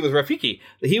 because he was Rafiki.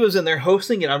 He was in there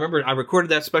hosting it. I remember I recorded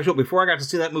that special. Before I got to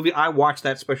see that movie, I watched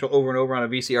that special over and over on a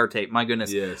VCR tape. My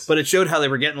goodness. Yes. But it showed how they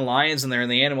were getting lions in there, and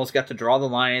the animals got to draw the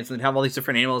lions, and they'd have all these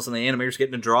different animals, and the animators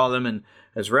getting to draw them and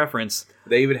as reference.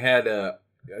 They even had...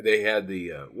 They had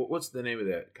the what's the name of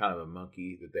that kind of a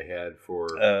monkey that they had for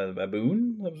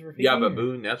baboon? Yeah,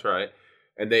 baboon. That's right.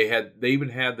 And they even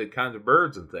had the kinds of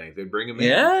birds and things. They bring them in.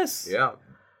 Yes. Yeah.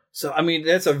 So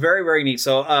that's a very, very neat.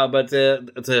 So, but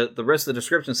the rest of the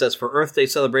description says for Earth Day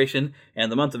celebration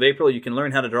and the month of April, you can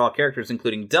learn how to draw characters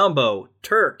including Dumbo,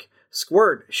 Turk,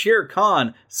 Squirt, Shere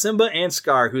Khan, Simba, and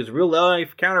Scar, whose real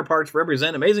life counterparts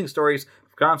represent amazing stories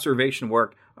of conservation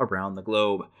work around the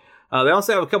globe. They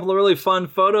also have a couple of really fun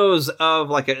photos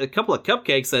of a couple of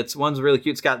cupcakes. One's really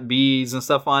cute. It's got bees and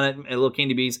stuff on it, and little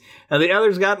candy bees. And the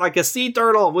other's got a sea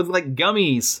turtle with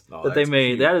gummies that they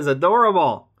made. Cute. That is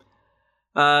adorable.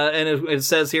 And it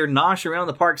says here, nosh around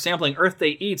the park sampling Earth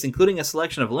Day eats, including a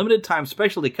selection of limited time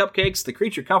specialty cupcakes, the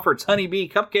Creature Comforts Honeybee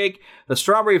Cupcake, the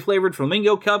strawberry flavored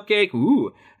flamingo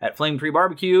cupcake, at Flame Tree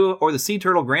Barbecue, or the Sea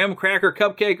Turtle Graham Cracker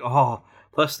Cupcake,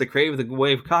 plus the Crave the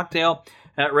Wave cocktail.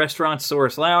 at Restaurant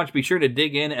Source Lounge. Be sure to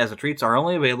dig in as the treats are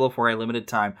only available for a limited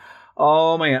time.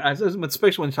 Oh man,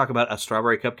 especially when you talk about a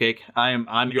strawberry cupcake, I'm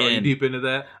Are you deep into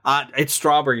that? It's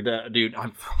strawberry, dude.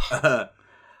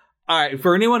 All right,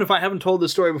 for anyone, if I haven't told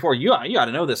this story before, you ought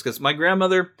to know this because my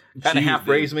grandmother kind of half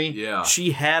raised me. Yeah.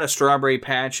 She had a strawberry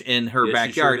patch in her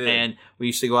backyard, sure and we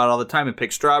used to go out all the time and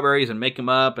pick strawberries and make them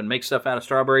up and make stuff out of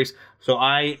strawberries. So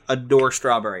I adore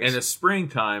strawberries. And the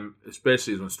springtime,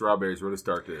 especially, is when strawberries really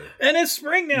start to. And it's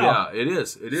spring now. Yeah, it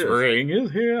is. It is. Spring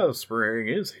is here. Spring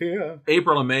is here.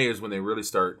 April and May is when they really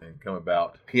start and come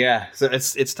about. Yeah, so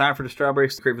it's time for the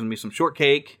strawberries. Craving me some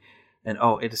shortcake, and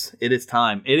it is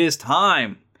time. It is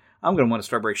time. I'm going to want a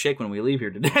strawberry shake when we leave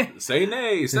here today. Say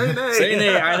nay. Say nay. Say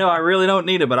nay. I know I really don't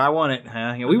need it, but I want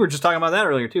it. We were just talking about that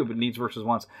earlier, too, but needs versus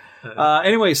wants.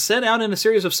 Anyway, set out in a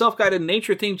series of self-guided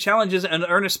nature-themed challenges and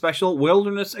earn a special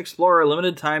Wilderness Explorer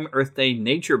limited-time Earth Day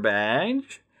Nature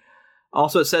Badge.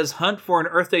 Also, it says hunt for an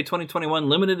Earth Day 2021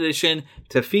 limited edition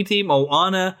Tafiti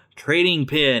Moana trading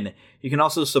pin. You can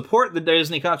also support the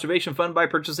Disney Conservation Fund by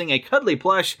purchasing a cuddly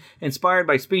plush inspired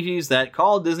by species that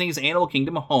call Disney's Animal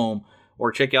Kingdom home.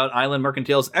 Or check out Island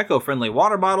Mercantile's eco-friendly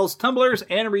water bottles, tumblers,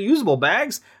 and reusable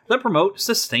bags that promote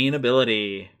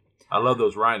sustainability. I love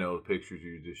those rhino pictures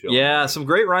you just showed. Yeah, some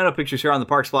great rhino pictures here on the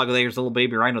Parks blog. There's a little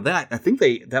baby rhino. I think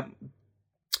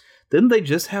didn't they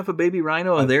just have a baby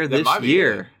rhino there this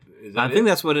year? I think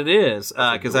that's what it is.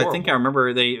 Because I think I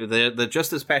remember they just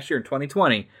this past year in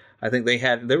 2020. I think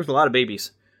there was a lot of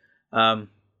babies.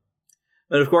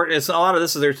 But of course, it's a lot of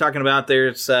this is they're talking about.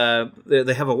 There's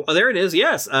they have there it is.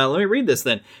 Yes, let me read this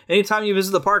then. Anytime you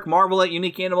visit the park, marvel at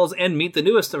unique animals and meet the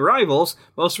newest arrivals.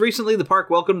 Most recently, the park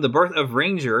welcomed the birth of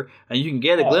Ranger, and you can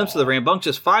get a glimpse of the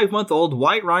rambunctious 5-month-old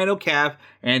white rhino calf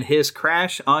and his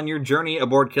crash on your journey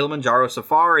aboard Kilimanjaro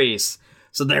Safaris.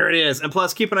 So there it is. And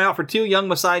plus, keep an eye out for 2 young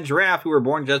Maasai giraffe who were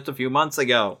born just a few months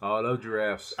ago. Oh, I love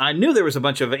giraffes. I knew there was a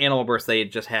bunch of animal births they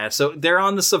had just had. So they're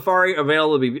on the safari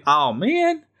available to be. Oh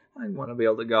man. I want to be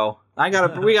able to go. We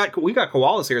got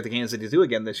koalas here at the Kansas City Zoo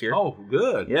again this year. Oh,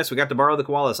 good. Yes, we got to borrow the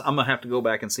koalas. I'm going to have to go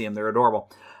back and see them. They're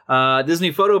adorable.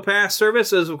 Disney Photo Pass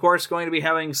service is, of course, going to be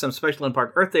having some special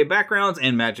in-park Earth Day backgrounds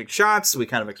and magic shots. We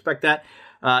kind of expect that.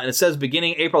 And it says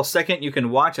beginning April 2nd, you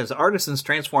can watch as artisans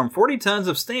transform 40 tons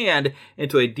of sand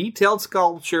into a detailed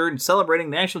sculpture celebrating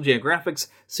National Geographic's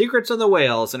Secrets of the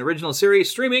Whales, an original series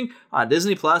streaming on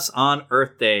Disney Plus on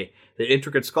Earth Day. The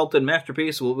intricate sculpted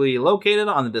masterpiece will be located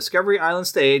on the Discovery Island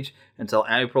stage until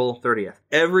April 30th.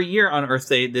 Every year on Earth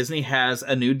Day, Disney has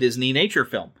a new Disney nature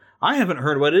film. I haven't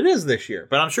heard what it is this year,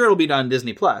 but I'm sure it'll be on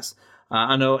Disney Plus.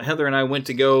 I know Heather and I went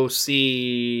to go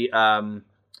see, I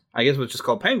guess it was just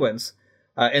called Penguins,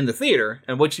 in the theater,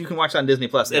 and which you can watch on Disney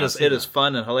Plus. Yeah, it is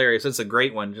fun and hilarious. It's a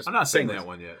great one. I'm not seeing that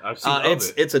one yet. I've seen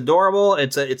it's adorable.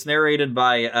 It's narrated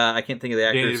by I can't think of the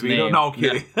actor's name. No, I'm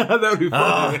kidding. That would be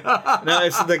funny. No,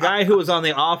 it's the guy who was on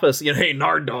The Office. Hey,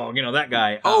 Nard Dog. that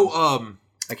guy.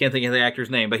 I can't think of the actor's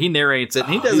name, but he narrates it,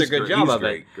 and he does a good job of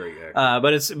it. Great actor.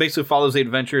 But it basically follows the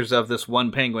adventures of this one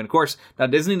penguin. Of course, now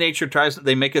Disney Nature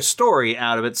they make a story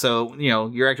out of it, so,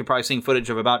 you're actually probably seeing footage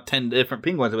of about 10 different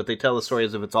penguins, but they tell the story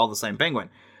as if it's all the same penguin.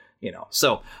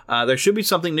 So there should be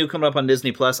something new coming up on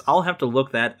Disney Plus. I'll have to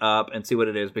look that up and see what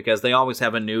it is, because they always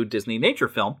have a new Disney nature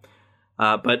film.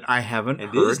 But I haven't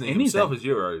heard Disney anything. himself, as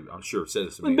I'm sure, said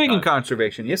this to me. Big in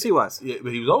conservation. Yes, he was. Yeah,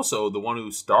 but he was also the one who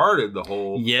started the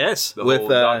whole. Yes, the with whole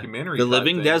documentary. The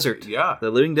Living thing. Desert. Yeah, The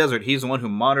Living Desert. He's the one who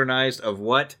modernized of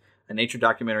what a nature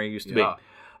documentary used to be.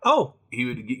 Oh,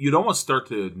 you'd almost start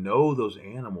to know those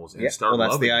animals and start. Well,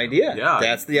 that's loving the them. idea. Yeah,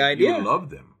 that's the idea. You love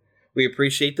them. We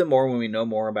appreciate them more when we know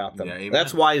more about them. Yeah,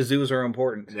 that's why zoos are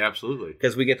important. Yeah, absolutely.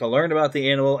 Because we get to learn about the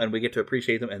animal and we get to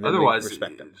appreciate them, and then otherwise, we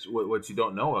respect them. What you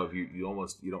don't know of, you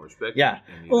don't respect. Yeah.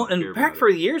 And back for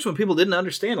years when people didn't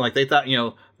understand, like they thought,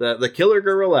 the killer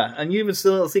gorilla, and you even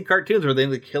still see cartoons where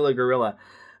they kill a gorilla.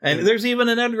 And there's even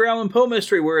an Edgar Allan Poe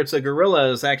mystery where it's a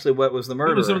gorilla is actually what was the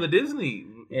murderer. Even some of the Disney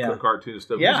cartoon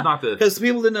stuff. Yeah, not because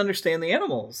people didn't understand the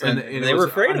animals, and they were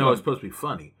afraid of them. I know it's supposed to be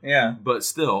funny. Yeah, but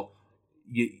still,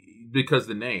 because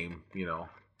the name,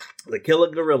 the killer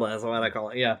gorilla is what I call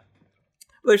it. Yeah,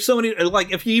 there's so many.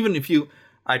 Like if you,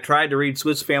 I tried to read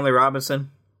Swiss Family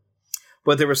Robinson,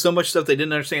 but there was so much stuff they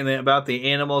didn't understand about the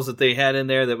animals that they had in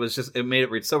there that was just it made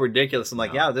it so ridiculous. I'm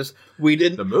like, we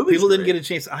didn't. The movie's people didn't great. get a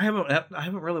chance. I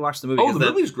haven't really watched the movie. Oh,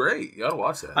 the movie's great. You gotta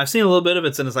watch that. I've seen a little bit of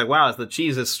it, and it's like, wow, the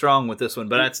cheese is strong with this one,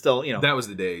 but that's still, that was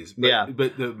the days. But,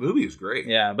 but the movie is great.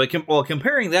 Yeah, but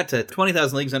comparing that to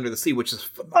 20,000 Leagues Under the Sea, which is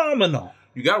phenomenal.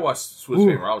 You gotta watch Swiss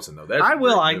Family Robinson though. That's I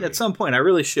will. At some point, I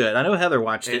really should. I know Heather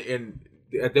watched it. And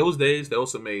at those days, they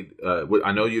also made.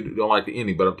 I know you don't like the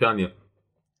ending, but I'm telling you,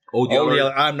 Old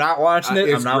Yeller. I'm not watching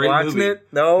it. I'm not watching it.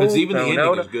 No, because even the ending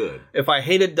no. is good. If I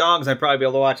hated dogs, I'd probably be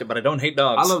able to watch it, but I don't hate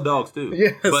dogs. I love dogs too.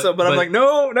 Yeah, but I'm like,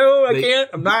 no, I can't.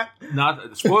 I'm not.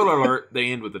 Not spoiler alert.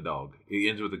 They end with the dog. It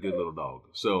ends with a good little dog.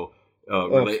 So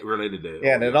related to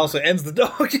and it also ends the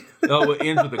dog. No, it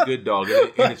ends with a good dog,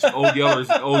 and it's Old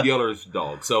Yeller's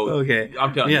dog. So okay,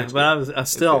 I'm telling you, but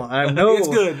it's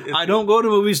good. I don't go to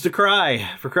movies to cry,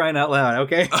 for crying out loud.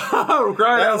 Okay, for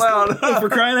crying out loud. For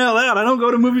crying out loud, I don't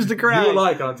go to movies to cry. You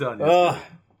like, I'm telling you.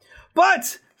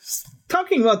 But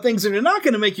talking about things that are not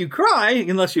going to make you cry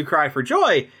unless you cry for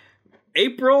joy.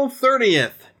 April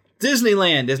 30th.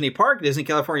 Disneyland, Disney Park, Disney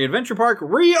California Adventure Park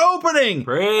reopening.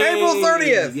 April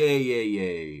 30th.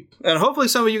 Yay. And hopefully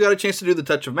some of you got a chance to do the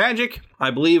Touch of Magic. I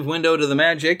believe Window to the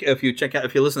Magic, if you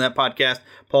listen to that podcast,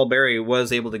 Paul Berry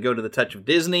was able to go to the Touch of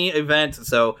Disney event.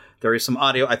 So there is some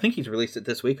audio. I think he's released it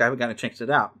this week. I haven't gotten to check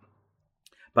it out.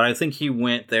 But I think he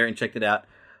went there and checked it out.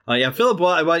 Philip,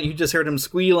 what you just heard him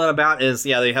squealing about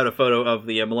they had a photo of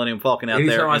the Millennium Falcon out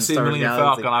there. Anytime I see Millennium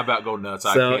Falcon, I about go nuts.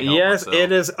 So, yes,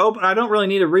 it is open. I don't really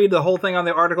need to read the whole thing on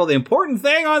the article. The important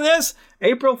thing on this,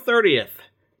 April 30th,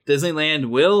 Disneyland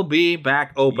will be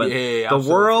back open. The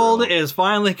world is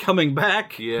finally coming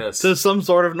back to some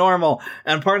sort of normal.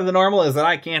 And part of the normal is that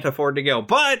I can't afford to go.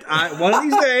 But one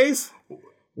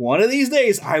of these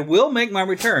days, I will make my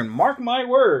return. Mark my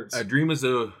words. A dream is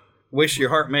a... wish your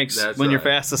heart makes you're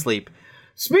fast asleep.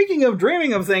 Speaking of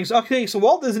dreaming of things, okay, so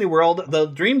Walt Disney World, the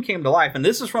dream came to life, and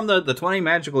this is from the 20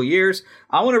 magical years.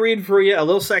 I want to read for you a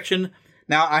little section.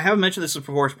 Now, I haven't mentioned this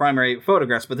before as primary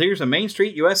photographs, but here's a Main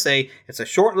Street, USA. It's a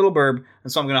short little blurb,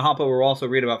 and so I'm going to hop over and also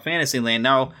read about Fantasyland.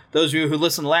 Now, those of you who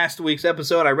listened to last week's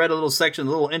episode, I read a little section, a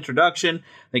little introduction.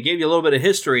 They gave you a little bit of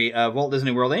history of Walt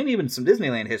Disney World and even some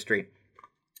Disneyland history.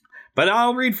 But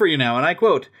I'll read for you now, and I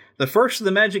quote, "The first of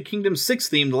the Magic Kingdom's 6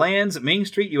 themed lands, Main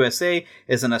Street, USA,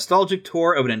 is a nostalgic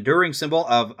tour of an enduring symbol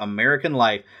of American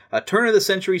life, a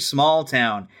turn-of-the-century small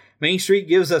town. Main Street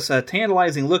gives us a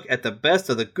tantalizing look at the best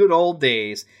of the good old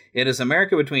days. It is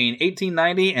America between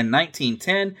 1890 and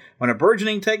 1910, when a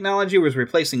burgeoning technology was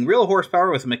replacing real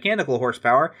horsepower with mechanical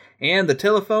horsepower, and the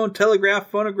telephone, telegraph,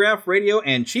 phonograph, radio,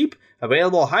 and cheap,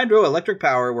 available hydroelectric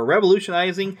power were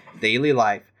revolutionizing daily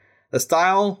life. The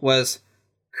style was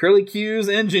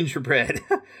curlicues and gingerbread.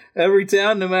 Every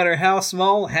town, no matter how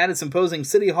small, had its imposing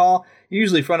city hall,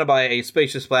 usually fronted by a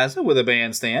spacious plaza with a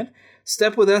bandstand.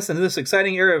 Step with us into this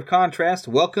exciting era of contrast.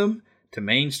 Welcome to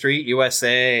Main Street,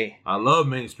 USA." I love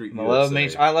Main Street,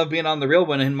 USA. I love being on the real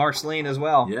one in Marceline as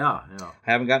well. Yeah. I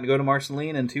haven't gotten to go to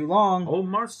Marceline in too long. Oh,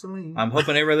 Marceline. I'm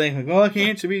hoping everything,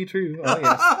 can't you be true? Oh,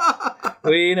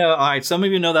 yes. All right, some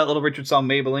of you know that Little Richard song,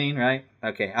 Maybelline, right?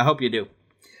 Okay, I hope you do.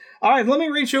 All right, let me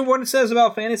read you what it says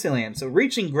about Fantasyland. So,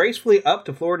 reaching gracefully up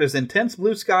to Florida's intense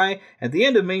blue sky at the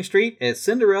end of Main Street is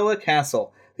Cinderella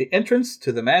Castle, the entrance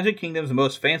to the Magic Kingdom's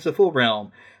most fanciful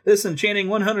realm. This enchanting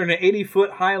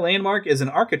 180-foot-high landmark is an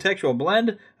architectural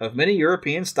blend of many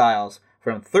European styles,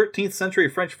 from 13th century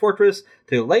French fortress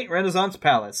to late Renaissance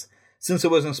palace. Since it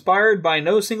was inspired by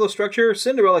no single structure,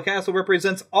 Cinderella Castle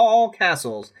represents all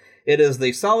castles. It is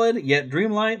the solid yet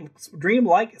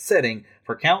dreamlike setting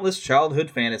for countless childhood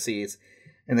fantasies.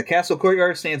 In the castle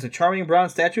courtyard stands a charming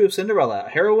bronze statue of Cinderella, a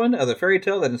heroine of the fairy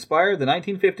tale that inspired the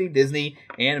 1950 Disney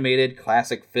animated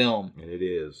classic film. It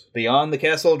is. Beyond the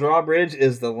castle drawbridge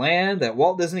is the land that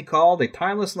Walt Disney called a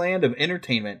timeless land of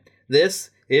entertainment.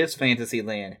 This is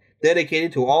Fantasyland,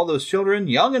 dedicated to all those children,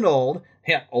 young and old,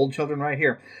 old children right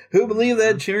here, who believe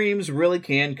that dreams really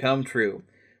can come true.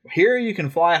 Here you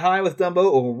can fly high with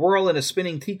Dumbo, or whirl in a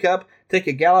spinning teacup, take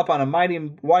a gallop on a mighty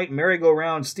white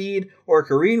merry-go-round steed, or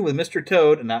careen with Mr.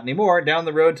 Toad, not anymore, down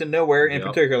the road to nowhere in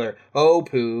particular. Oh,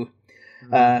 poo.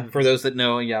 For those that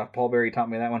know, Paul Berry taught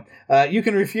me that one. You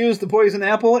can refuse the poison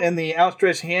apple and the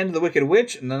outstretched hand of the Wicked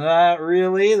Witch. Not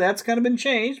really. That's kind of been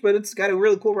changed, but it's got a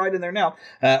really cool ride in there now.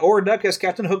 Or duck as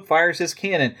Captain Hook fires his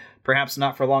cannon. Perhaps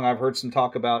not for long. I've heard some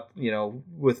talk about,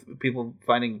 with people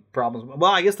finding problems.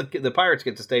 Well, I guess the pirates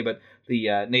get to stay, but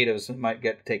the natives might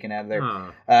get taken out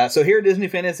of there. So here, Disney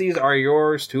Fantasies are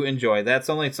yours to enjoy. That's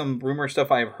only some rumor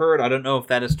stuff I've heard. I don't know if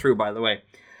that is true, by the way.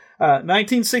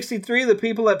 1963, the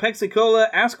people at Pensacola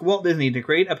asked Walt Disney to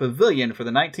create a pavilion for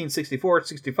the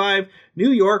 1964-65 New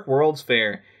York World's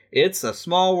Fair. It's a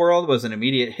Small World was an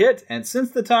immediate hit, and since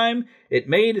the time, it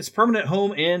made its permanent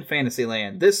home in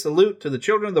Fantasyland. This salute to the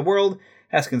children of the world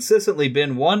has consistently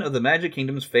been one of the Magic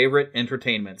Kingdom's favorite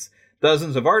entertainments.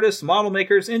 Dozens of artists, model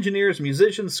makers, engineers,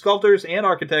 musicians, sculptors, and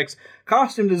architects,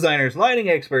 costume designers, lighting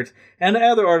experts, and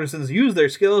other artisans use their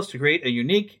skills to create a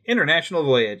unique international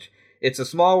voyage. It's a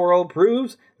Small World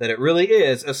proves that it really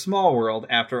is a small world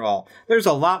after all. There's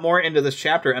a lot more into this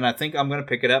chapter, and I think I'm going to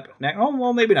pick it up next. Oh,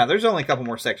 well, maybe not. There's only a couple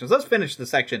more sections. Let's finish the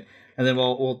section, and then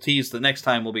we'll tease the next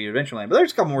time will be Adventureland. But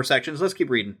there's a couple more sections. Let's keep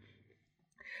reading.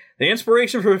 The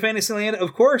inspiration for Fantasyland,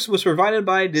 of course, was provided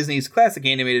by Disney's classic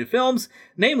animated films,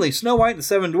 namely Snow White and the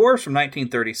Seven Dwarfs from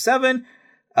 1937,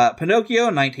 Pinocchio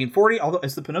in 1940. Although,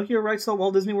 is the Pinocchio right still at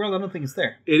Walt Disney World? I don't think it's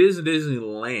there. It is in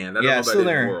Disneyland. I don't know about still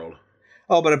Disney there. World.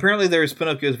 Oh, but apparently there's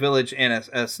Pinocchio's Village and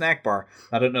a snack bar.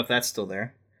 I don't know if that's still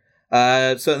there.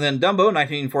 So then Dumbo,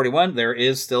 1941, there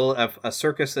is still a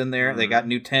circus in there. Mm-hmm. They got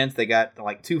new tents. They got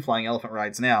like 2 flying elephant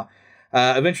rides now.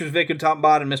 Adventures of Vic and Top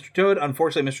Bot and Mr. Toad.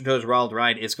 Unfortunately, Mr. Toad's Wild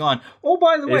Ride is gone. Oh,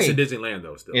 by the way. It's in Disneyland,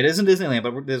 though, still. It is in Disneyland,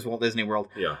 but it is Walt Disney World.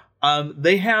 Yeah.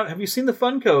 They have you seen the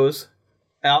Funkos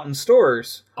out in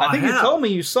stores? I think you told me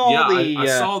you saw I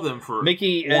saw them for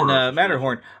Mickey and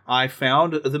Matterhorn. I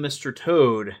found the Mr.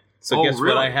 Toad. So guess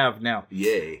what I have now?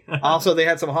 Yay. Also, they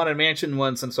had some Haunted Mansion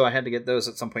ones, and so I had to get those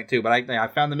at some point, too. But I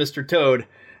found the Mr. Toad,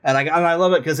 and I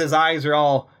love it because his eyes are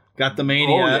all... got the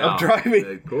mania of driving.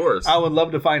 Of course. I would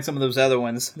love to find some of those other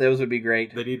ones. Those would be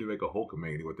great. They need to make a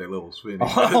Hulkamania with that little spin.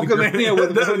 Hulkamania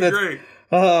with that'd be great.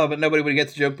 Oh, but nobody would get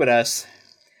the joke but us.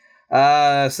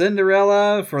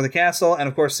 Cinderella for the castle, and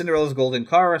of course Cinderella's Golden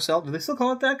Carousel. Do they still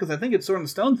call it that? Because I think it's Sword in the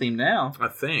Stone themed now. I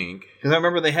think. Because I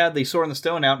remember they had the Sword in the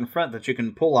Stone out in front that you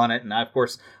can pull on it, and I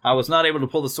was not able to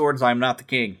pull the swords. I'm not the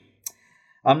king.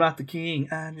 I'm not the king,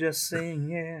 I just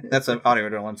sing, yeah. That's an Audio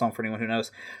Adrenaline song for anyone who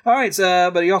knows. All right,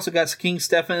 but he also got King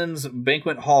Stephen's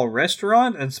Banquet Hall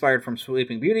Restaurant, inspired from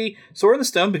Sleeping Beauty. Sword in the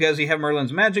Stone, because you have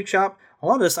Merlin's Magic Shop. A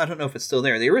lot of this, I don't know if it's still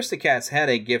there. The Aristocats had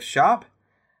a gift shop.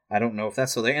 I don't know if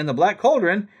that's still there. And the Black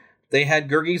Cauldron, they had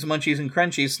Gurgies, Munchies, and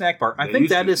Crunchies snack bar. I think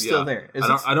that is still there.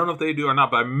 I don't know if they do or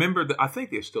not, but I remember I think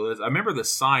there still is. I remember the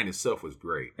sign itself was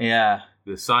great. Yeah.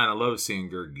 The sign, I love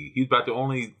seeing Gurgi. He's about the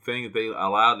only thing that they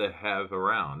allowed to have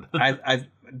around. I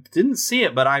didn't see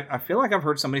it, but I feel like I've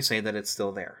heard somebody say that it's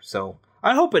still there. So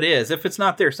I hope it is. If it's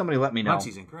not there, somebody let me know.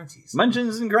 Munchies and Crunchies.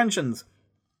 Munchies and Crunchies.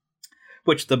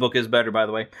 Which the book is better, by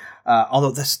the way.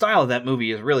 Although the style of that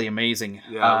movie is really amazing.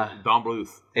 Yeah, Don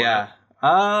Bluth. Yeah.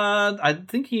 I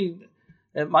think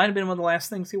it might have been one of the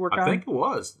last things he worked on. I think it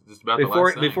was. Just about the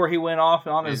last thing. Before he went off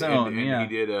on his own. And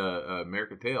he did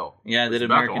American Tail. Yeah, they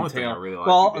did American Tail.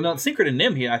 Really Secret of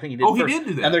NIMH, I think he did first. He did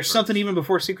do that. And there's something even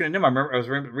before Secret of NIMH. I remember I was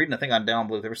reading a thing on Don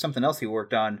Bluth. There was something else he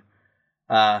worked on.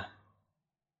 But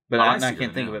I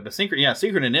can't think of it. But Secret of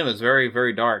NIMH is very,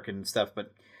 very dark and stuff.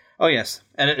 But oh yes,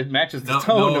 and it matches the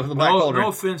tone of the Black Cauldron. No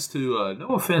offense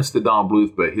to Don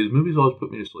Bluth, but his movies always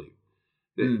put me to sleep.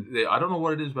 I don't know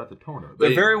what it is about the tone of it.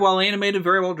 They're very well animated,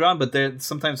 very well drawn, but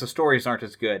sometimes the stories aren't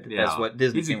as good as what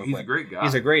Disney came up with. He's a great guy.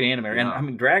 He's a great animator. Yeah. And I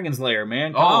mean, Dragon's Lair,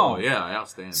 man.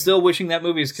 Outstanding. Still wishing that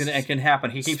movie can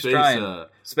happen. He keeps trying.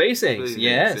 Space Ace,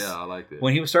 yes. Yeah, I liked it.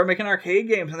 When he started making arcade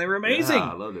games, and they were amazing.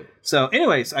 Yeah, I loved it. So,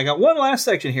 anyways, I got one last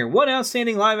section here. What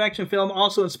outstanding live-action film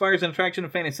also inspires an attraction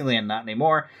of Fantasyland? Not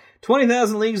anymore.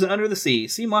 20,000 Leagues Under the Sea.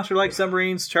 Sea monster-like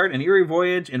submarines chart an eerie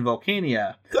voyage in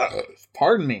Volcania.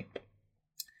 Pardon me.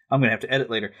 I'm going to have to edit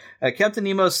later. Captain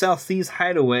Nemo's South Seas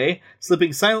hideaway.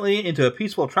 Slipping silently into a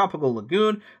peaceful tropical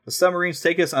lagoon, the submarines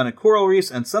take us on coral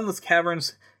reefs and sunless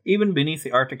caverns, even beneath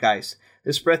the Arctic ice.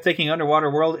 This breathtaking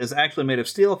underwater world is actually made of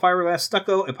steel, fiberglass,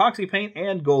 stucco, epoxy paint,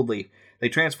 and gold leaf. They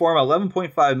transform a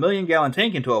 11.5 million gallon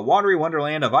tank into a watery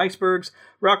wonderland of icebergs,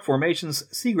 rock formations,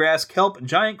 seagrass, kelp,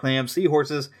 giant clams,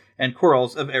 seahorses, and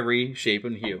corals of every shape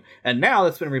and hue. And now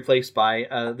that's been replaced by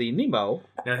the Nemo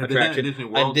attraction at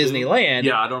Disneyland.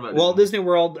 Yeah, I don't know. Well, Disney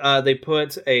World, they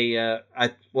put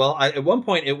at one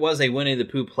point it was a Winnie the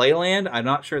Pooh Playland. I'm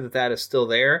not sure that is still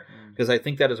there, because I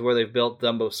think that is where they've built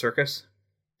Dumbo Circus.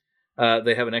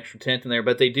 They have an extra tent in there,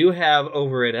 but they do have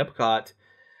over at Epcot,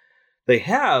 they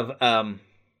have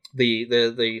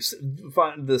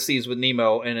the Seas with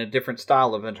Nemo in a different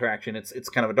style of attraction. It's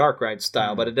kind of a dark ride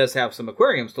style, but it does have some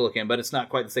aquariums to look in, but it's not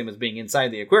quite the same as being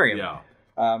inside the aquarium. Yeah.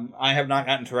 I have not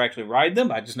gotten to actually ride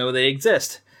them. I just know they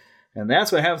exist. And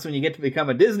that's what happens when you get to become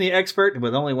a Disney expert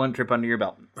with only one trip under your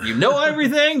belt. You know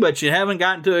everything, but you haven't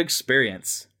gotten to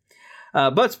experience.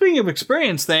 But speaking of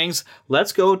experience things,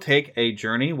 let's go take a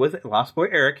journey with Lost Boy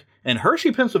Eric in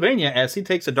Hershey, Pennsylvania, as he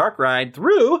takes a dark ride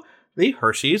through the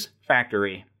Hershey's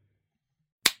factory.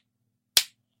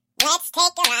 Let's take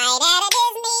a ride at a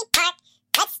Disney park.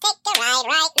 Let's take a ride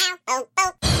right now. Oh,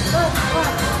 oh.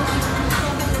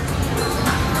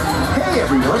 Hey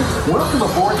everyone, welcome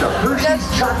aboard the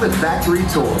Hershey's Chocolate Factory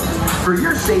Tour. For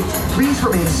your safety, please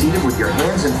remain seated with your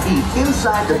hands and feet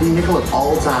inside the vehicle at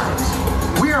all times.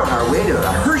 We're on our way to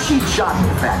the Hershey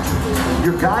Chocolate Factory.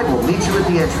 Your guide will meet you at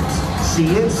the entrance. See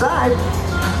you inside.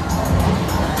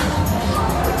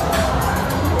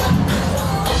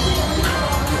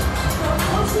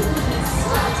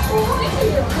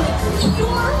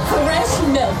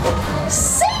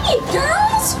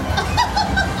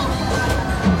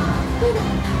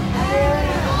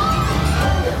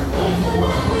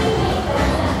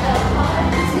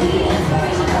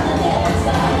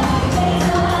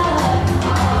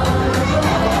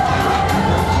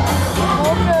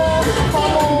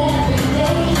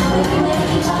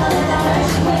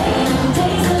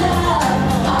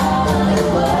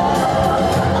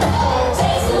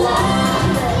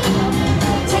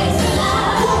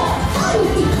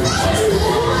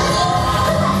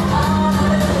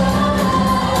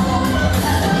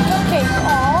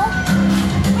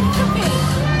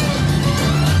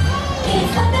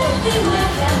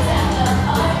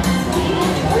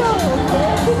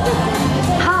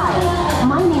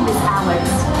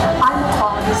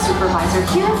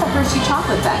 Here at the Hershey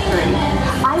Chocolate Factory.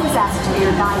 I was asked to be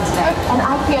your guide today, and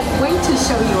I can't wait to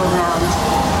show you around.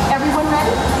 Everyone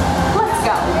ready? Let's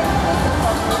go.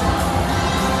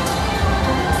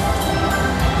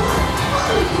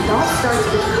 It all starts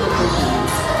with cocoa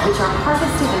beans, which are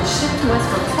harvested and shipped to us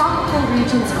from tropical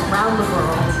regions around the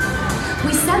world.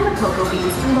 We send the cocoa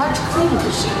beans through large cleaning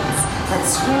machines that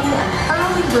screen and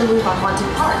thoroughly remove unwanted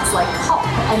parts like pulp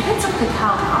and bits of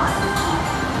cacao pod.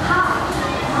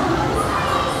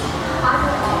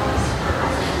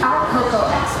 Our cocoa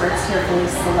experts carefully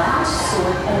select,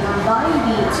 sort, and combine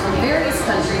beans from various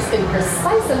countries in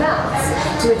precise amounts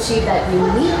to achieve that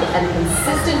unique and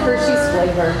consistent Hershey's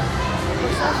flavor.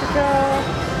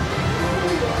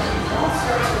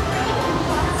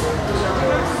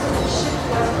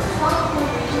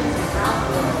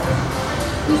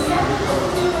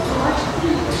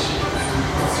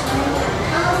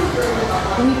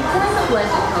 We pour the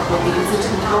blended cocoa beans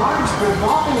into large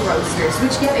revolving roasters,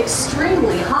 which get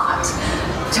extremely hot.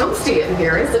 Toasty in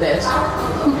here, isn't it?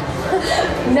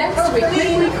 Next, we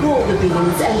quickly cool the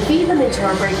beans and feed them into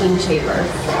our breaking chamber,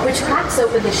 which cracks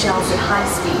open the shells at high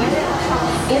speed.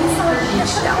 Inside each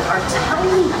shell are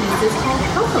tiny pieces called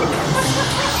cocoa nibs.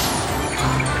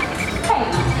 Hey,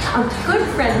 a good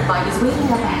friend of mine is waiting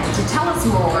up ahead to tell us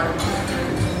more.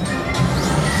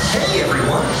 Hey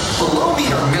everyone! Below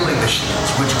me are milling machines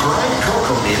which grind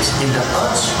cocoa nibs into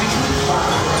unsweetened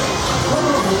flour.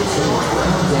 Cocoa nibs have been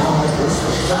ground down like this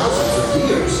for thousands of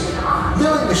years.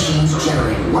 Milling machines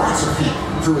generate lots of heat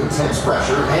through intense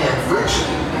pressure and friction.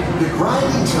 The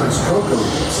grinding turns cocoa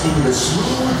nibs into the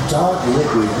smooth, dark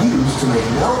liquid used to make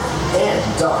milk and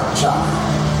dark chocolate.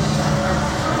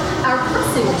 Our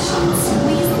pressing machines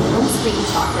squeeze the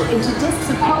unsweetened chocolate into discs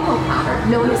of cocoa powder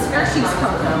known as Hershey's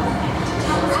cocoa.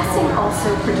 Pressing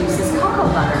also produces cocoa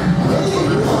butter, which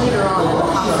we'll use later on in the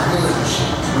process.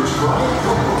 Which grind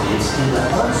cocoa nibs into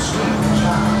unsweetened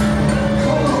chocolate.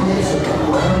 Cocoa nibs have been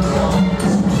ground down.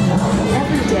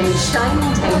 Every day, shining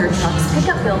tanker trucks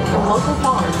pick up milk from local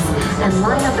farms and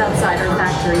line up outside our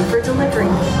factory for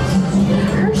delivery.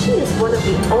 Hershey is one of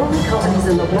the only companies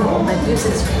in the world that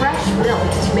uses fresh milk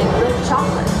to make milk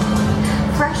chocolate.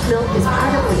 Fresh milk is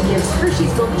part of what gives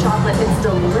Hershey's milk chocolate its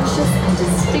delicious and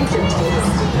distinctive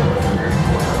taste.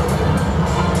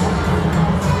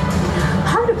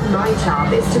 Part of my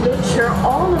job is to make sure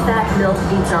all of that milk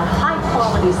meets our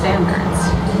high-quality standards.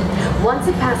 Once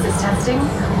it passes testing,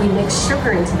 we mix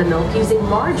sugar into the milk using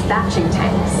large batching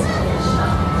tanks.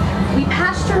 We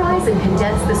pasteurize and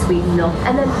condense the sweetened milk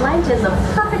and then blend in the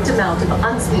perfect amount of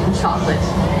unsweetened chocolate.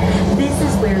 This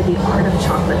is where the art of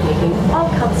chocolate making all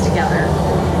comes together.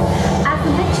 As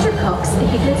the mixture cooks, it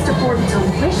begins to form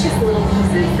delicious little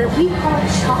pieces that we call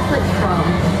chocolate crumb.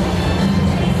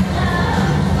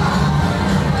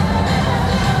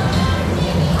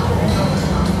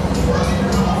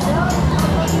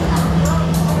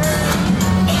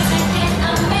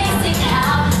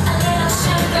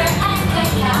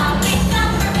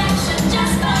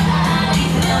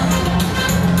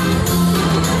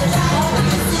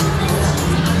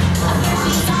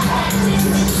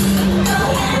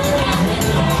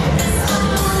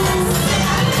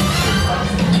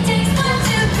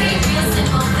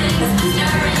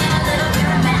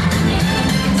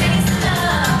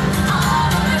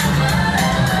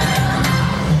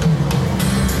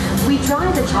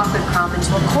 Chocolate crumb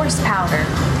into a coarse powder.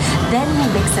 Then we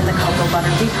mix in the cocoa butter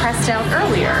we pressed out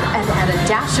earlier and add a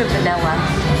dash of vanilla.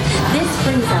 This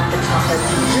brings out the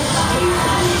chocolate's rich taste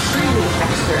and creamy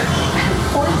texture and of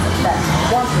course that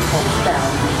wonderful smell.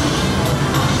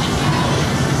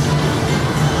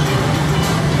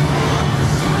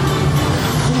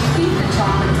 We feed the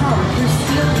chocolate crumb through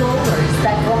steel rollers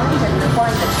that grind and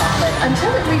refine the chocolate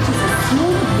until it reaches a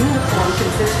smooth, uniform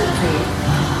consistency.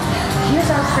 Here's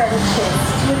our friend Chip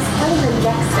to explain the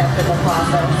next step in the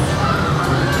process.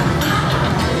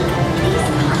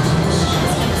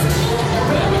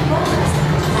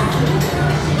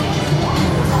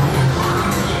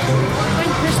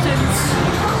 When Kristen's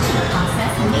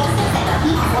process mixes and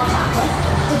heats the chocolate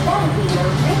to better be your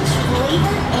rich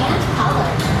flavor and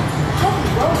color. Heavy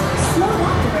rollers slow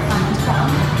down the refined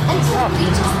crumb until it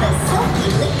reaches the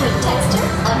silky liquid texture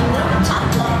of milk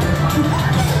chocolate.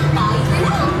 Bye for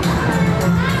now.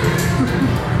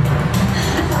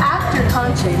 After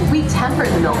conching, we temper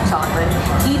the milk chocolate,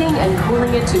 heating and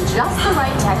cooling it to just the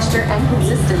right texture and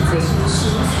consistency.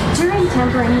 During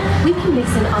tempering, we can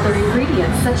mix in other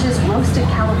ingredients such as roasted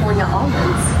California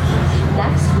almonds.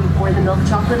 Next, we pour the milk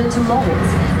chocolate into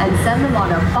molds and send them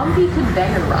on a bumpy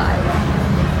conveyor ride.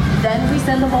 Then we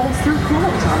send the molds through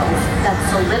cooling tunnels that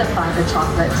solidify the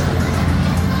chocolate.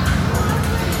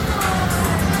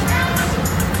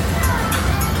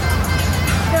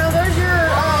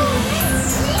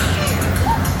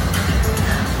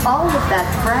 All of that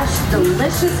fresh,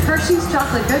 delicious Hershey's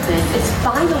chocolate goodness is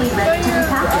finally ready to be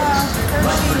packaged.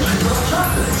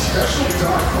 Special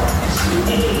dark ones.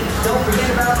 Hey, don't forget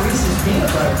about Reese's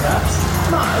peanut butter cups.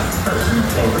 My personal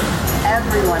favorite.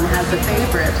 Everyone has a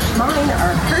favorite. Mine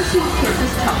are Hershey's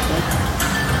Kisses chocolate.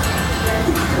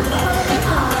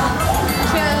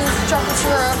 Chocolate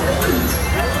syrup.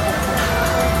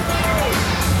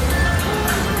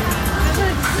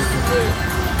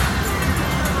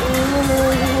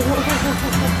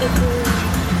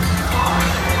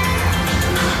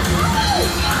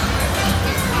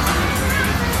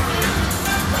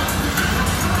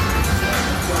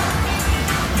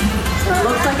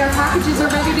 Looks like our packages are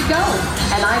ready to go,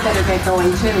 and I better get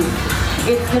going too.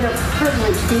 It's been a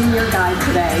privilege being your guide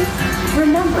today.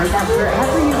 Remember that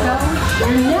wherever you go,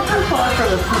 you're never far from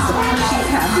a piece of Hershey's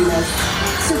happiness.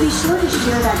 So be sure to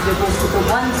share that goodness with the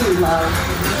ones you love.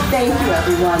 Thank you,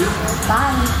 everyone.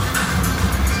 Bye.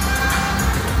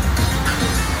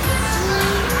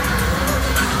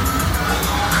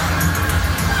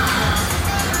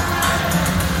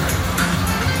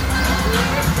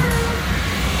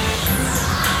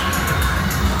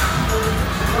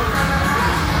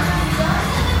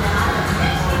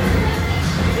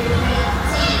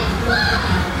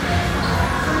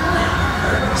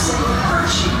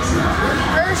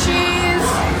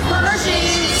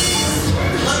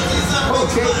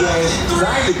 Okay, gang,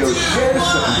 time to go share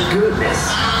some goodness.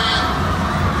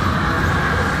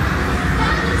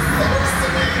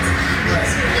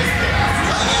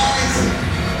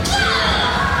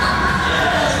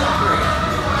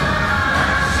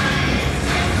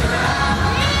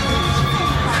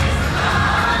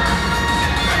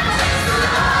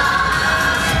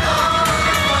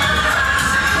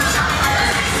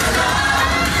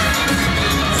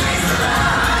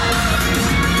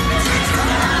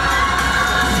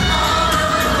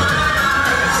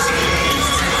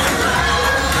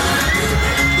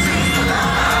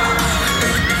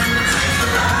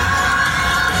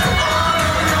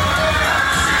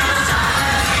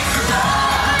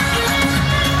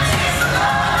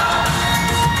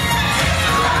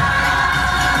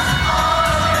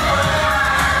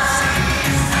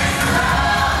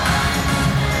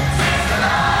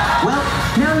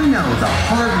 The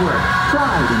hard work,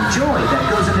 pride, and joy that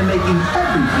goes into making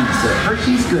every piece of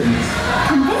Hershey's goodness.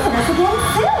 Come visit us again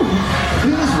soon.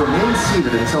 Please remain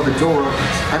seated until the door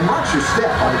opens and watch your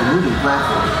step onto the moving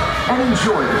platform. And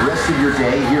enjoy the rest of your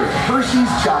day here at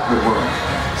Hershey's Chocolate World.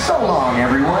 So long,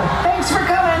 everyone. Thanks for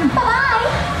coming. Bye-bye.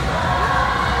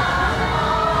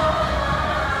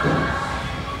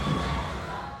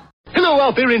 Hello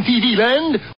out there in TV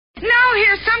land. Now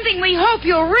here's something we hope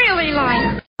you'll really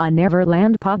like. A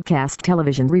Neverland Podcast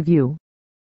Television Review.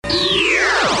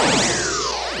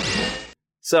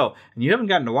 So, and you haven't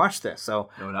gotten to watch this, so...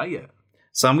 No, not yet.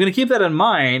 So I'm going to keep that in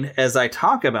mind as I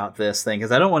talk about this thing,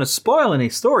 because I don't want to spoil any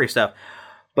story stuff.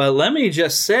 But let me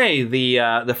just say,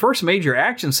 the first major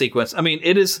action sequence, I mean,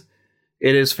 it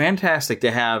is fantastic to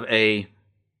have a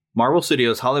Marvel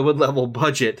Studios Hollywood-level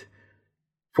budget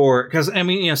for... Because, I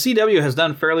mean, you know, CW has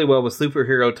done fairly well with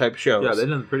superhero-type shows. Yeah, they've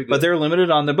done pretty good. But they're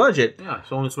limited on the budget. Yeah,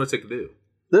 so only so much they can do.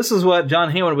 This is what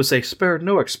John Hammond would say, spared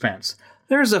no expense.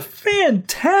 There's a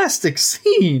fantastic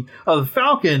scene of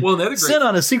Falcon sent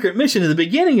on a secret mission at the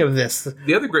beginning of this.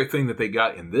 The other great thing that they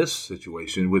got in this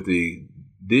situation with the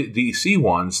DC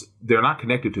ones, they're not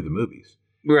connected to the movies.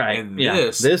 Right. And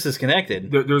this is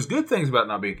connected. There's good things about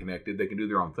not being connected. They can do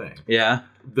their own thing. Yeah.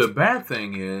 The bad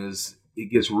thing is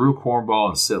it gets real cornball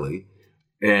and silly.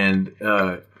 And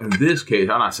in this case,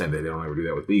 I'm not saying that they don't ever do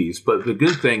that with these, but the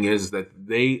good thing is that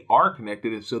they are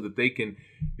connected so that they can,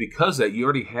 because that you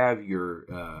already have your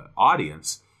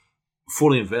audience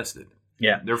fully invested.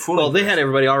 Yeah. They're fully invested. They had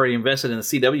everybody already invested in the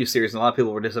CW series, and a lot of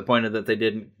people were disappointed that they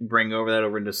didn't bring that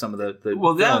over into some of the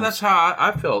Well, films. That's how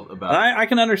I felt about it. I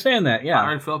can understand that, yeah.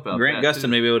 I felt about Grant Gustin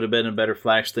maybe would have been a better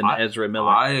Flash than Ezra Miller.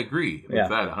 I agree with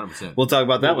that 100%. We'll talk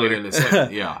about that later. In a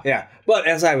second, yeah. Yeah. But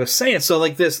as I was saying, so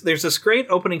like there's this great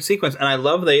opening sequence, and I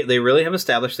love they really have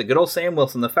established the good old Sam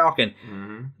Wilson, the Falcon,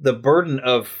 the burden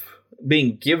of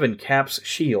being given Cap's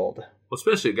shield. Well,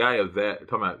 especially a guy of that,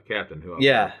 talking about the Captain. You got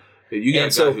a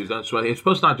guy who's done so. It's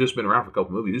supposed to not just been around for a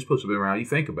couple movies. He's supposed to have been around. You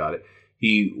think about it.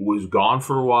 He was gone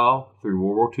for a while through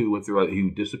World War II. Went through. He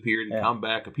disappeared and come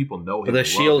back, and people know him. But the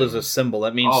shield is a symbol.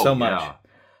 That means so much.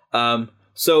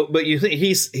 But you think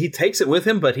he takes it with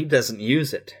him, but he doesn't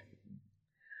use it.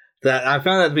 That I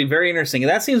found that to be very interesting, and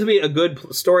that seems to be a good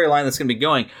storyline that's going to be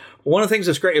going. One of the things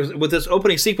that's great is with this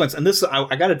opening sequence, and this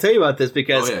I got to tell you about this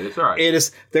because it's all right.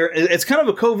 It's kind of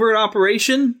a covert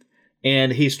operation.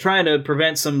 and he's trying to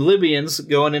prevent some Libyans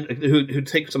going in who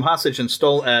take some hostage and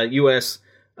stole a U.S.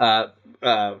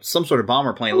 Some sort of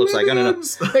bomber plane. It looks like, I don't know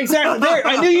exactly. There,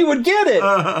 I knew you would get it.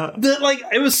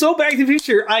 It was so Back to the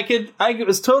Future. I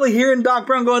was totally hearing Doc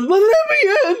Brown going, the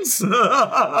Libyans.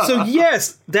 So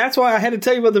yes, that's why I had to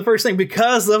tell you about the first thing,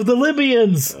 because of the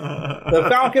Libyans, the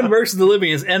Falcon versus the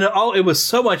Libyans, and it was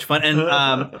so much fun. And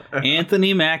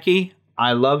Anthony Mackie,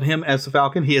 I love him as the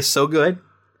Falcon. He is so good.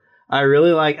 I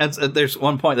really like. There's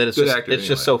one point that it's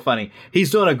just so funny. He's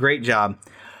doing a great job.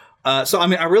 So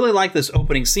I really like this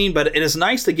opening scene, but it is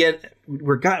nice to get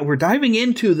we're diving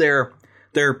into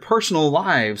their personal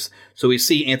lives. So we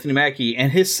see Anthony Mackie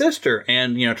and his sister,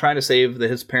 and trying to save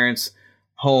his parents'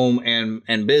 home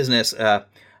and business. I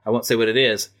won't say what it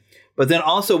is, but then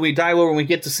also we dive over and we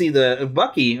get to see the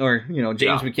Bucky, or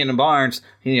James McKinnon Barnes.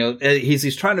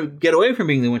 He's trying to get away from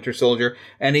being the Winter Soldier,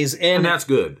 and that's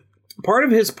good. Part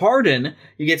of his pardon,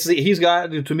 you get to see he's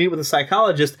got to meet with a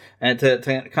psychologist and to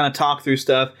kind of talk through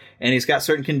stuff, and he's got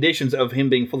certain conditions of him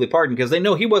being fully pardoned because they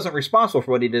know he wasn't responsible for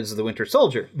what he did as the Winter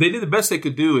Soldier. They did the best they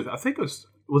could do with, I think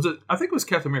it was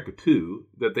Captain America 2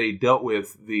 that they dealt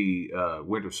with the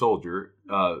Winter Soldier,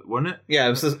 wasn't it? Yeah,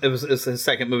 it was his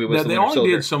second movie. Was they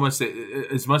only did so much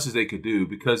as much as they could do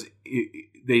because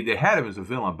they had him as a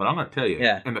villain. But I'm going to tell you,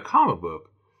 in the comic book.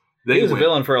 He was a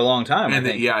villain for a long time, and I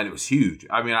think. And it was huge.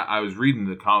 I was reading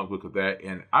the comic book of that,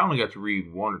 and I only got to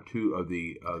read one or two of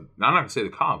the. I'm not going to say the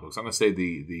comic books. I'm going to say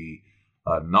the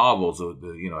novels of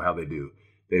how they do.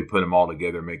 They put them all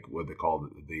together, make what they call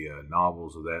the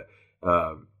novels of that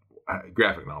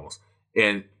graphic novels,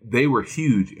 and they were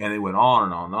huge, and they went on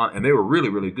and on and on, and they were really,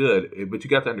 really good. But you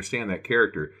got to understand that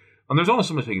character. And there's only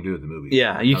so much they can do with the movie.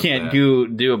 Yeah, you can't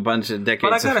do a bunch of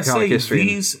decades of comic history.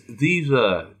 These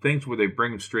things where they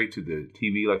bring them straight to the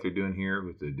TV like they're doing here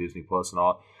with the Disney Plus and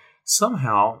all,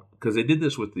 somehow, because they did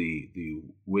this with the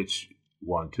Witch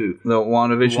one too. The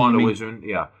WandaVision.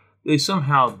 Yeah.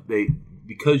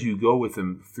 Because you go with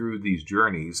them through these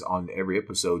journeys on every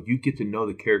episode, you get to know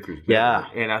the characters better. Yeah.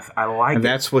 And I like and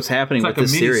that's what's happening with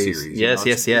this series. Yes.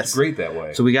 It's great that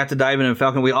way. So we got to dive into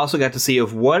Falcon. We also got to see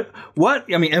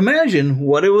imagine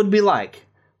what it would be like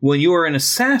when you are an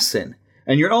assassin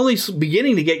and you're only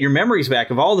beginning to get your memories back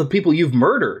of all the people you've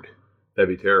murdered.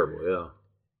 That'd be terrible, yeah.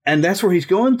 And that's where he's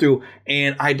going through.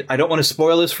 And I don't want to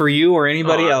spoil this for you or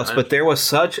anybody else, but there was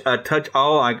such a touch.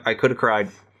 Oh, I could have cried.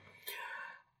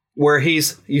 Where you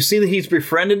see that he's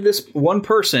befriended this one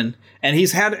person, and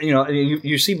he's had,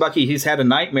 you see Bucky, he's had a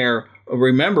nightmare of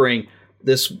remembering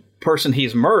this person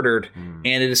he's murdered, and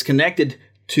it is connected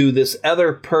to this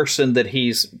other person that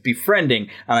he's befriending.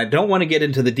 And I don't want to get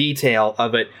into the detail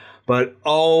of it, but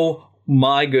oh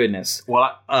my goodness.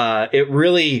 Well, it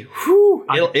really,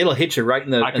 it'll hit you right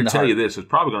in the heart. I can tell you this, it's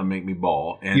probably going to make me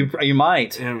bawl. And, you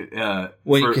might. And,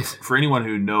 for anyone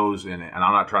who knows, and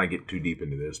I'm not trying to get too deep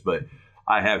into this, but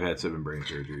I have had 7 brain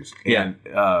surgeries. And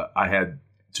I had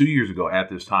 2 years ago at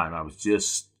this time, I was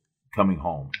just coming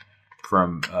home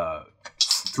from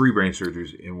 3 brain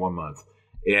surgeries in 1 month.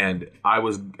 And I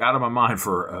was out of my mind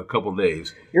for a couple of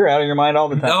days. You're out of your mind all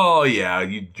the time. Oh, yeah,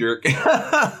 you jerk.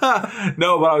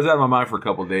 No, but I was out of my mind for a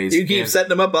couple of days. You keep setting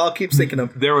them up, I'll keep sinking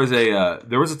them. There was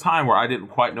a time where I didn't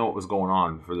quite know what was going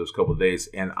on for those couple of days.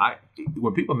 And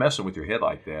when people messing with your head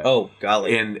like that. Oh,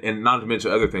 golly. And not to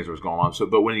mention other things that was going on.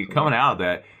 But when you're coming out of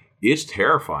that, it's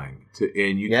terrifying.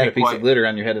 You had a piece of glitter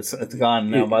on your head. It's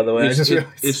gone now, by the way.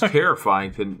 It's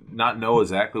terrifying to not know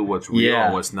exactly what's real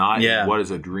and what's not, and what is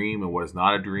a dream and what is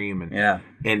not a dream.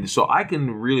 And so I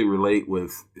can really relate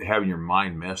with having your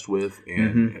mind messed with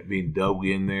and being dug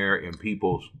in there and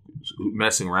people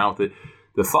messing around with it.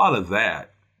 The thought of that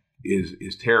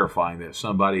is terrifying, that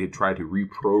somebody had tried to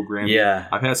reprogram you.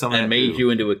 I've had someone and made you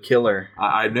into a killer.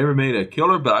 I've never made a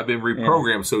killer, but I've been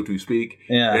reprogrammed, so to speak.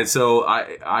 And so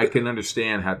I can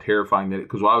understand how terrifying that is.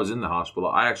 Because while I was in the hospital,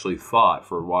 I actually thought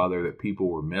for a while there that people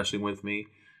were messing with me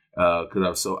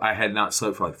because I had not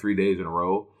slept for like 3 days in a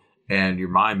row, and your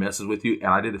mind messes with you.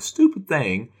 And I did a stupid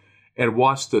thing and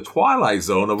watched the Twilight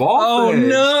Zone of all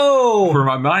things. Oh, no! For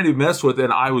my mind to mess with,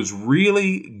 and I was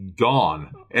really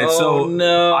gone. And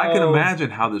I can imagine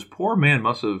how this poor man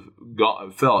must have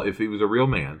felt if he was a real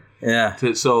man. Yeah.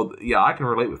 I can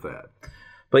relate with that.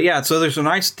 But so there's a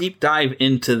nice deep dive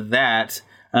into that.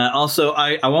 Also,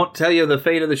 I won't tell you the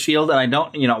fate of the Shield, and I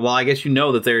don't, I guess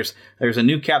that there's a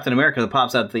new Captain America that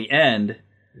pops out at the end.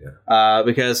 Yeah.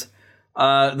 Because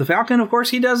the Falcon, of course,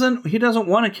 he doesn't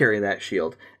want to carry that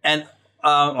shield. And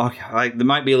there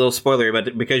might be a little spoiler,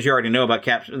 but because you already know about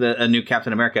a new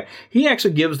Captain America, he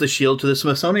actually gives the shield to the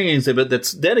Smithsonian exhibit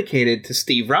that's dedicated to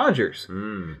Steve Rogers,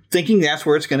 thinking that's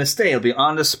where it's going to stay. It'll be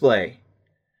on display.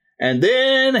 And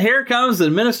then here comes the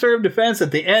Minister of Defense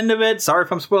at the end of it. Sorry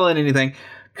if I'm spoiling anything.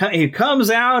 He comes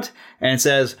out and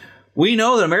says, we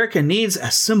know that America needs a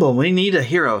symbol. We need a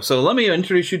hero. So let me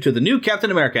introduce you to the new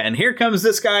Captain America. And here comes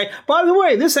this guy. By the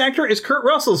way, this actor is Kurt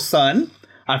Russell's son.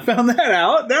 I found that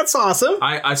out. That's awesome.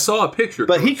 I saw a picture.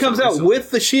 But he comes out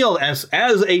with the shield as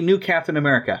a new Captain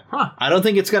America. Huh. I don't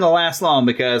think it's going to last long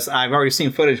because I've already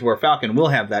seen footage where Falcon will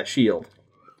have that shield.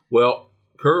 Well,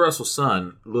 Kurt Russell's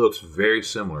son looks very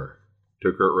similar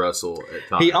to Kurt Russell at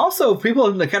times. He also,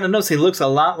 people kind of notice he looks a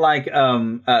lot like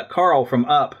Carl from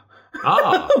Up.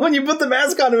 Ah. When you put the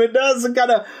mask on him, it does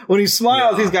kind of, when he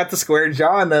smiles, he's got the square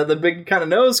jaw and the big kind of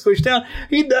nose squished down.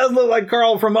 He does look like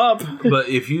Carl from Up. But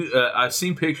if you, I've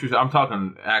seen pictures, I'm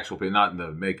talking actual, not in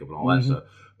the makeup and all that stuff,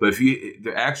 but if you,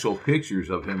 the actual pictures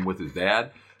of him with his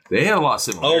dad, they had a lot of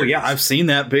similarities. Oh, yeah, I've seen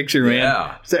that picture, man.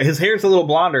 Yeah. So his hair's a little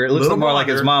blonder. It looks more like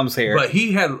his mom's hair. But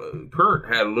Kurt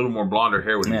had a little more blonder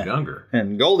hair when he was younger.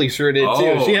 And Goldie sure did,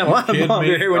 too. She had a lot of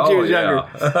blonder hair when she was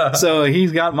younger. So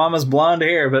he's got mama's blonde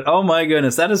hair. But, oh, my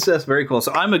goodness, that is just very cool.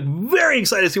 So I'm very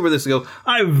excited to see where this goes.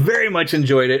 I very much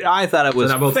enjoyed it. I thought it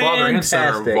was both father and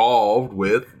son are involved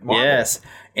with Marvel. Yes.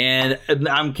 And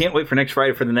I can't wait for next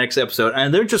Friday for the next episode.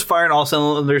 And they're just firing all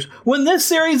cylinders. When this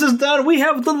series is done, we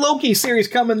have the Loki series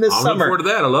coming this summer. I'm looking forward to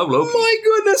that. I love Loki. My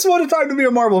goodness, what a time to be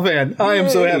a Marvel fan. I am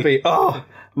so happy. Oh,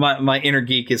 my inner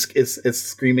geek is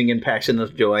screaming in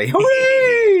passionate joy.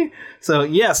 Hooray! So,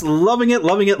 yes, loving it,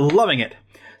 loving it, loving it.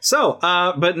 So,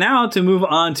 but now to move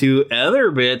on to other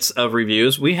bits of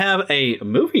reviews, we have a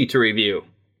movie to review.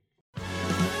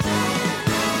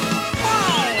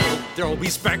 There'll be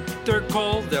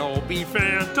spectacle, there'll be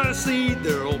fantasy,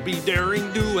 there'll be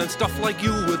daring do and stuff like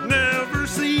you would never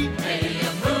see. Hey,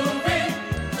 a movie!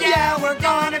 Yeah, we're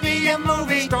gonna be a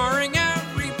movie! Starring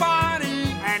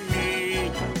everybody and me.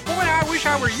 Boy, I wish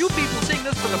I were you people seeing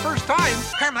this for the first time.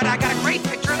 Kermit, I got a great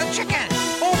picture of the chicken!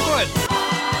 Oh,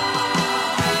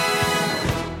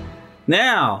 good!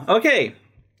 Now, okay,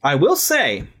 I will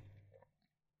say,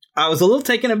 I was a little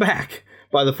taken aback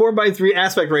by the 4:3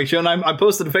 aspect ratio, and I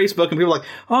posted to Facebook, and people were like,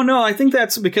 oh no, I think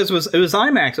that's because it was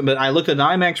IMAX, but I looked at the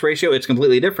IMAX ratio, it's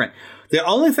completely different. The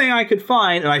only thing I could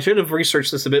find, and I should have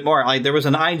researched this a bit more, there was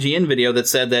an IGN video that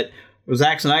said that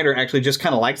Zack Snyder actually just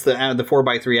kind of likes the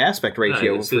 4:3 aspect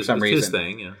ratio for some reason. It's his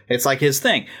thing, yeah. It's like his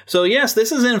thing. So yes,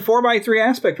 this is in 4:3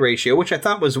 aspect ratio, which I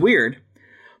thought was weird,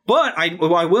 but I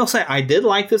will say I did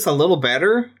like this a little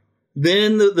better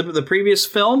than the previous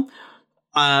film.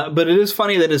 But it is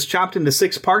funny that it's chopped into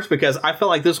 6 parts because I felt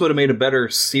like this would have made a better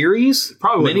series,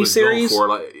 miniseries.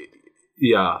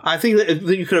 Yeah, I think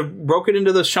that you could have broke it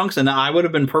into those chunks, and I would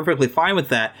have been perfectly fine with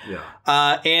that.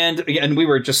 Yeah. And we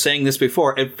were just saying this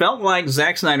before. It felt like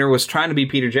Zack Snyder was trying to be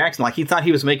Peter Jackson, like he thought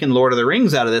he was making Lord of the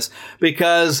Rings out of this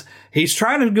because he's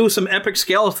trying to do some epic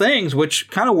scale things, which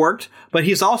kind of worked. But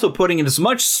he's also putting in as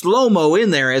much slow-mo in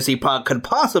there as he could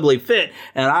possibly fit,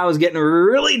 and I was getting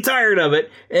really tired of it.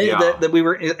 That we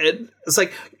were. It's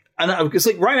like. And it's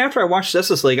like right after I watched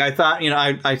Justice League, I thought,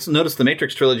 I noticed the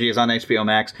Matrix trilogy is on HBO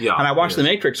Max. Yeah, and I watched The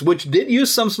Matrix, which did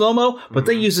use some slow-mo, but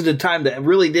they used it at a time that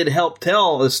really did help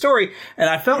tell the story. And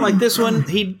I felt like this one,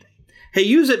 he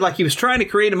used it like he was trying to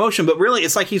create emotion, but really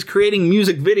it's like he's creating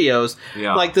music videos.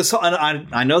 Yeah. Like this, and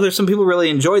I know there's some people really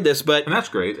enjoyed this, but and that's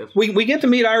great. We get to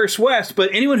meet Iris West,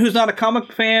 but anyone who's not a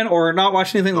comic fan or not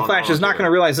watching anything in The Flash is not going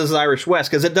to realize this is Iris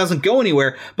West because it doesn't go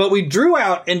anywhere. But we drew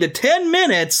out into 10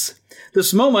 minutes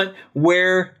this moment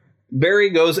where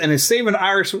Barry goes and is saving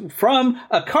Iris from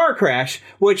a car crash,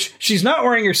 which she's not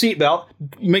wearing her seatbelt.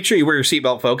 Make sure you wear your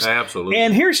seatbelt, folks. Absolutely.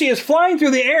 And here she is flying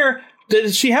through the air.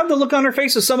 Does she have the look on her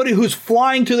face of somebody who's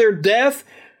flying to their death?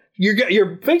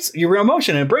 Your face, your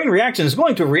emotion and brain reaction is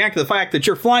going to react to the fact that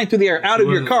you're flying through the air out of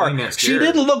your car. She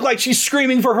didn't look like she's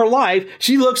screaming for her life.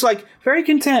 She looks like very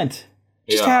content.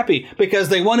 Just happy because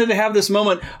they wanted to have this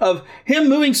moment of him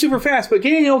moving super fast, but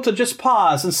getting able to just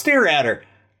pause and stare at her.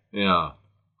 Yeah.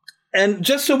 And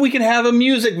just so we can have a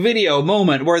music video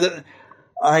moment where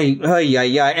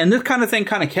and this kind of thing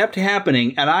kind of kept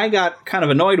happening. And I got kind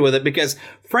of annoyed with it because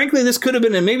frankly, this could have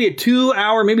been maybe a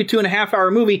 2-hour, maybe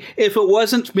 2.5-hour movie if it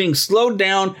wasn't being slowed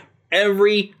down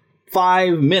every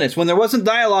 5 minutes. When there wasn't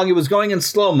dialogue, it was going in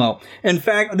slow-mo. In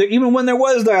fact, even when there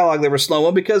was dialogue, there was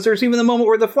slow-mo because there's even the moment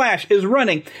where the Flash is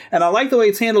running. And I like the way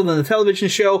it's handled in the television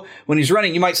show. When he's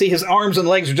running, you might see his arms and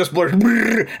legs are just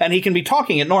blurred, and he can be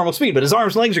talking at normal speed, but his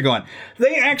arms and legs are going.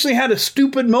 They actually had a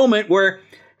stupid moment where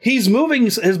he's moving,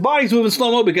 his body's moving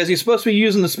slow-mo because he's supposed to be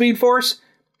using the Speed Force.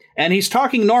 And he's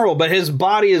talking normal, but his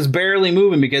body is barely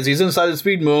moving because he's inside the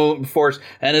Speed Force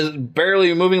and is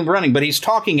barely moving and running. But he's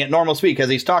talking at normal speed because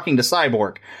he's talking to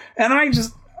Cyborg. And I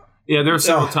just... Yeah, there were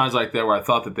several times like that where I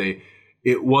thought that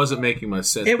it wasn't making much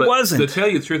sense. It wasn't. To tell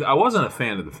you the truth, I wasn't a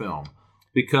fan of the film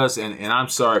because, and I'm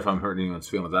sorry if I'm hurting anyone's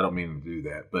feelings. I don't mean to do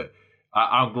that, but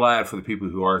I'm glad for the people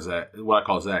who are what I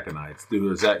call Zackanites, who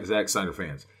are Zack Snyder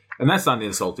fans. And that's not an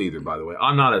insult either, by the way.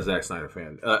 I'm not a Zack Snyder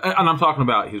fan. And I'm talking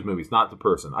about his movies, not the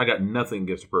person. I got nothing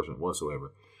against the person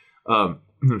whatsoever. I'm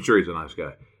sure he's a nice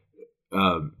guy.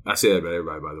 I say that about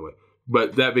everybody, by the way.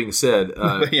 But that being said...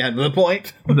 the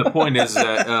point? The point is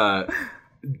that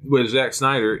with Zack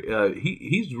Snyder,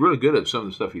 he's really good at some of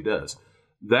the stuff he does.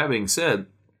 That being said,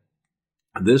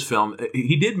 this film,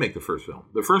 he did make the first film.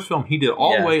 The first film he did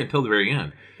all the way until the very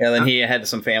end. Yeah, then he had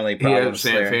some family problems. He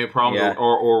had family problems,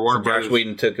 or Warner Brothers. Joss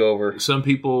Whedon took over. Some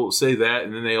people say that,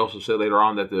 and then they also said later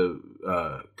on that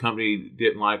the company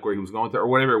didn't like where he was going with it, or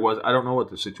whatever it was. I don't know what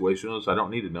the situation was. I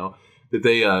don't need to know. That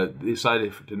they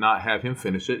decided to not have him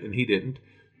finish it, and he didn't.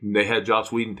 And they had Joss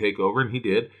Whedon take over, and he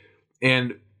did.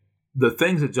 And the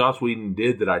things that Joss Whedon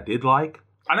did that I did like,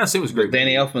 I'm not saying it was great.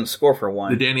 Danny Elfman's score for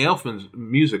one. The Danny Elfman's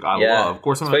music I love. Of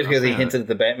course, especially because he hinted at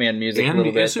the Batman music and a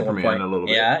little bit. And Superman a little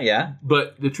bit. Yeah.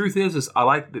 But the truth is I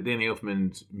like that Danny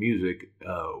Elfman's music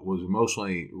was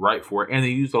emotionally right for it, and they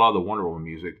used a lot of the Wonder Woman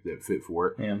music that fit for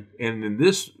it. Yeah. And in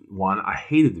this one, I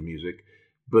hated the music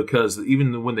because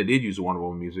even when they did use the Wonder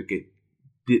Woman music, it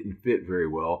didn't fit very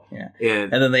well. Yeah.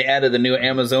 And then they added the new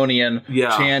Amazonian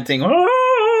chanting.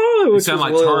 Which sound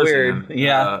like was Tarzan. Weird.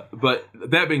 Yeah. But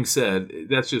that being said,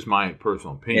 that's just my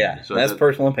personal opinion. Yeah, so that's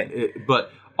personal opinion.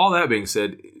 But all that being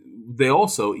said, they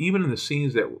also, even in the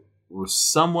scenes that were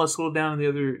somewhat slowed down in the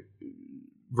other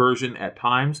version at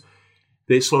times,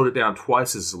 they slowed it down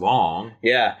twice as long.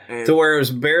 Yeah, to where it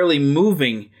was barely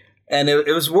moving. And it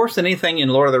was worse than anything in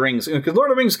Lord of the Rings. Because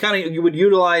Lord of the Rings you would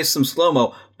utilize some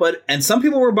slow-mo. And some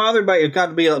people were bothered by it got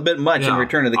to be a bit much in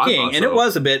Return of the King. And it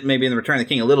was a bit, maybe in the Return of the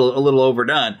King, a little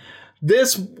overdone.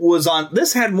 This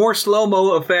had more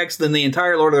slow-mo effects than the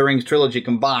entire Lord of the Rings trilogy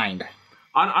combined.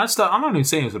 I'm not even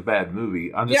saying it was a bad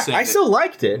movie. I'm just saying I still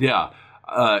liked it. Yeah.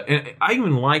 And I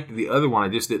even liked the other one. I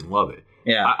just didn't love it.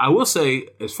 Yeah. I will say,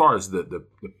 as far as the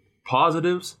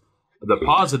positives... The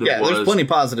positive was... there's plenty of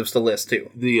positives to list, too.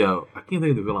 I can't think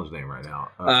of the villain's name right now.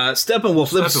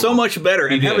 Steppenwolf lived so much better,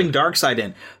 and having Darkseid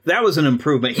in, that was an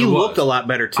improvement. He looked a lot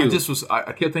better, too.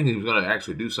 I kept thinking he was going to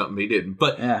actually do something, he didn't.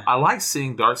 But I like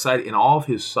seeing Darkseid in all of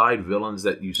his side villains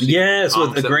that you see. Yes,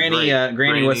 with the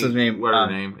Granny, what's his name? What's her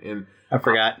name? And I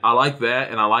forgot. I like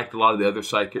that, and I liked a lot of the other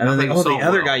side characters. And then the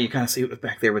other guy you kind of see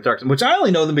back there with Darkseid, which I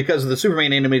only know them because of the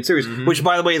Superman animated series, which,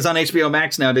 by the way, is on HBO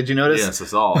Max now. Did you notice? Yes, I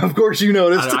saw. Of course you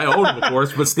noticed. I own it, of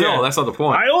course, but still, that's not the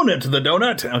point. I own it, the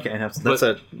donut. Okay, that's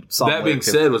a song. That being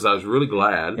said, I was really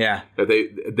glad that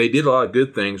they did a lot of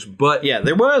good things, but... Yeah,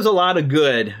 there was a lot of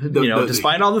good.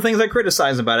 Despite all the things I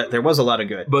criticize about it, there was a lot of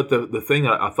good. But the thing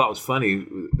I thought was funny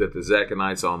that the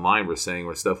Zackanites online were saying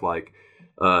was stuff like,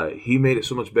 he made it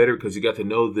so much better because you got to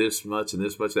know this much and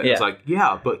this much. That. It's like,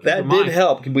 but that did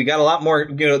help. We got a lot more,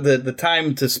 the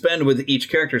time to spend with each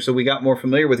character, so we got more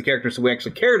familiar with the characters, so we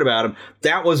actually cared about them.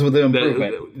 That was the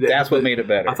improvement. That's what made it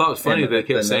better. I thought it was funny that they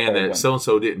kept saying that so and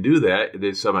so didn't do that.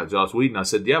 They said about Joss Whedon. I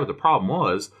said, but the problem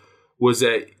was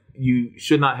that you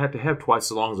should not have to have twice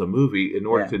as long as a movie in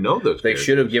order to know those characters. They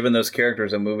should have given those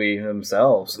characters a movie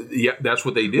themselves. Yeah, that's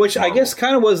what they did. Which I guess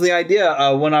kind of was the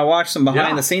idea when I watched some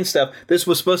behind-the-scenes stuff. This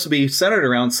was supposed to be centered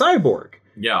around Cyborg.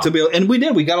 Yeah. And we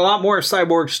did. We got a lot more of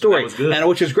Cyborg's story. That was good. And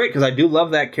which is great because I do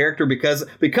love that character because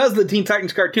of the Teen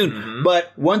Titans cartoon. Mm-hmm.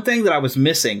 But one thing that I was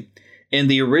missing in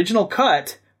the original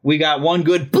cut, we got one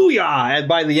good booyah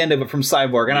by the end of it from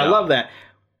Cyborg. And I love that.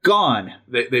 Gone.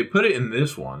 They put it in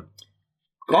this one.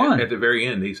 Gone. At the very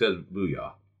end, he says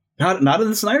booyah. Not in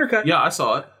the Snyder Cut. Yeah, I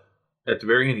saw it. At the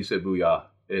very end, he said booyah.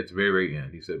 At the very, very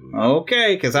end, he said booyah.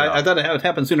 Okay, because I thought it would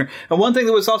happen sooner. And one thing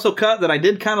that was also cut that I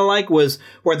did kind of like was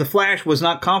where the Flash was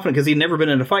not confident because he'd never been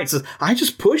in a fight. Says, I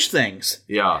just push things.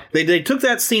 Yeah. They took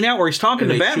that scene out where he's talking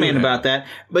to Batman about that.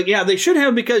 But yeah, they should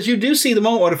have because you do see the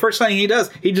moment where the first thing he does,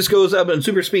 he just goes up and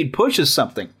super speed pushes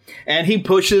something. And he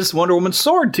pushes Wonder Woman's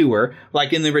sword to her,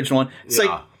 like in the original one. It's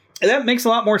like... That makes a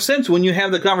lot more sense when you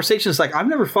have the conversation. It's like, I've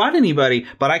never fought anybody,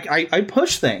 but I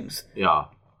push things. Yeah.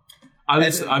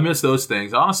 I miss those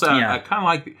things. Honestly, I kind of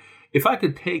like... If I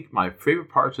could take my favorite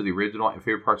parts of the original and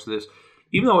favorite parts of this,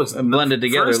 even though it's... blended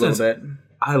together a little bit.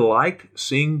 I liked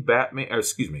seeing Batman...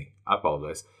 I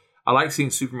apologize. I like seeing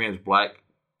Superman's black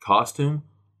costume,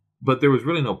 But there was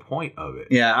really no point of it.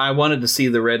 Yeah, I wanted to see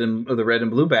the red and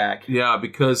blue back. Yeah,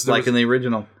 because in the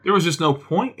original, there was just no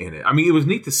point in it. I mean, it was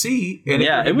neat to see, and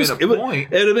it would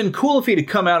have been cool if he'd have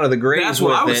come out of the grave. That's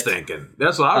what I was thinking.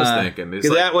 That's what I was thinking.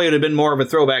 Because that way it would have been more of a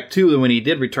throwback too when he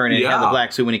did return and he had the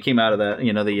black suit when he came out of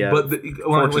the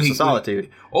Fortress of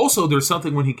Solitude. Also, there's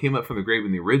something when he came up from the grave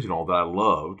in the original that I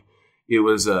loved. It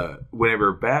was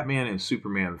whenever Batman and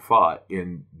Superman fought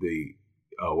in the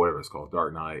whatever it's called,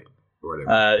 Dark Knight. Or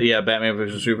whatever. Batman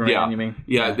versus Superman. You mean?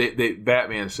 Yeah,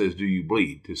 Batman says, "Do you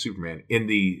bleed?" to Superman in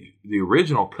the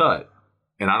original cut,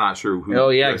 and I'm not sure who. Oh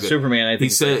yeah, Superman. I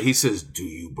think he says, "Do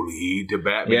you bleed?" to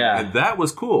Batman. Yeah, and that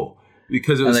was cool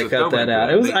because it was. And they cut that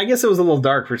out. I guess it was a little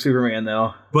dark for Superman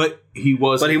though. But he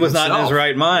was. But he was not in his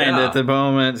right mind at the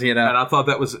moment. And I thought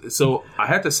that was so. I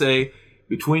have to say,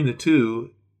 between the two.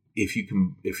 If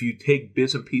you take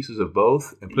bits and pieces of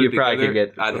both and put it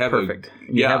together, I'd have perfect.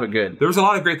 You have it good. There was a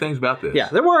lot of great things about this. Yeah,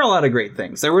 there were a lot of great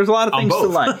things. There was a lot of things to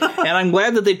like, and I'm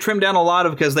glad that they trimmed down a lot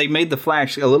of because they made the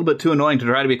Flash a little bit too annoying to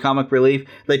try to be comic relief.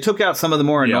 They took out some of the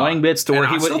more annoying bits to where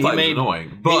he made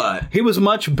annoying, but he was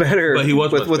much better. But he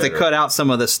was with they cut out some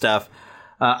of this stuff.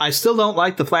 I still don't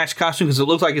like the Flash costume because it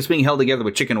looks like it's being held together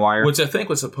with chicken wire. Which I think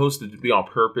was supposed to be on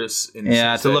purpose.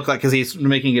 To look like because he's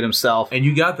making it himself. And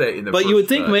you got that in the But you would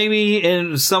think maybe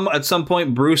at some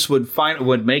point Bruce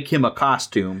would make him a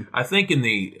costume. I think in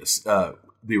the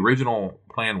original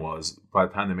plan was by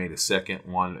the time they made a second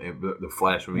one, the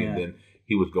Flash movie, and then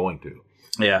he was going to.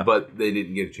 Yeah. But they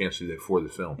didn't get a chance to do that for the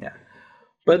film. Yeah.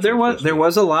 But there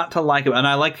was a lot to like, and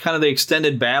I liked kind of the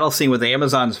extended battle scene with the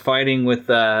Amazons fighting with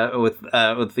the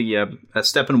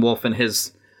Steppenwolf and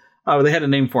his. Oh, they had a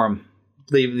name for him.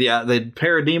 The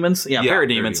parademons,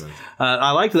 parademons.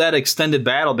 I liked that extended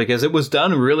battle because it was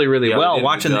done really, really well.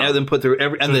 Watching them put through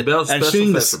and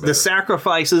seeing the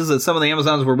sacrifices that some of the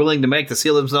Amazons were willing to make to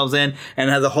seal themselves in, and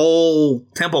have the whole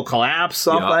temple collapse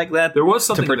off like that. There was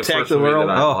something to protect in the first the world movie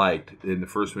that I liked in the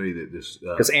first movie that this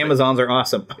because Amazons are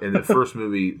awesome. In the first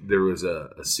movie, there was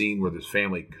a scene where this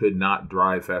family could not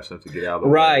drive fast enough to get out of the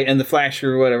way. Right, and the Flash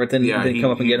or whatever didn't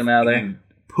come up and get him out of there.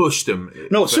 Pushed him.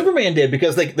 No, Superman did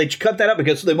because they cut that up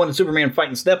because they wanted Superman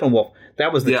fighting Steppenwolf.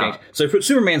 That was the change. So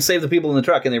Superman saved the people in the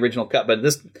truck in the original cut, but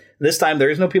this time there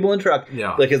is no people in the truck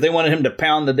because they wanted him to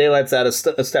pound the daylights out of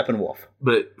Steppenwolf.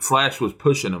 But Flash was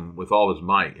pushing him with all his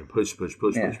might and push,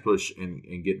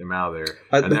 and getting him out of there.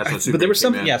 And that's when Superman but there was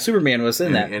something. Yeah, Superman was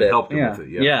in that and helped him with it.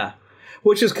 Yeah.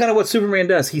 Which is kind of what Superman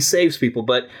does. He saves people,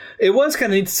 but it was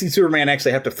kind of neat to see Superman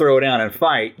actually have to throw it down and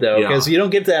fight, though, because you don't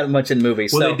get that much in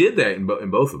movies. Well, they did that in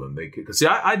both of them.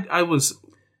 I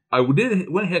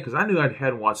went ahead because I knew I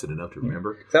hadn't watched it enough to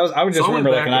remember. I would just remember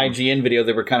like an IGN video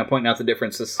they were kind of pointing out the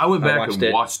differences. I went back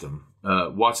and watched them.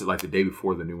 Watched it like the day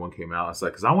before the new one came out. I was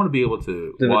like, because I want to be able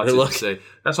to watch it and say.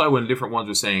 That's why when different ones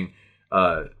were saying.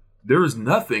 There is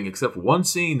nothing except one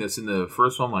scene that's in the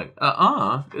first one. I'm like,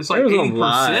 it's like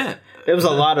 80%. There was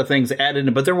a lot of things added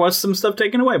in, but there was some stuff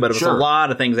taken away. But it was a lot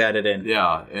of things added in.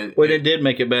 Yeah, it did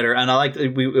make it better, and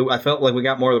I felt like we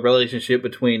got more of the relationship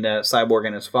between Cyborg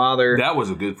and his father. That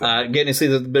was a good thing. Getting to see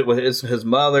the bit with his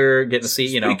mother, getting to see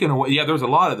Speaking of which, there was a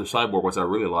lot of the Cyborg ones I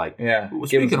really liked. Yeah.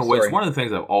 Speaking of which, one of the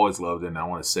things I've always loved, and I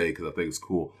want to say because I think it's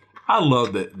cool. I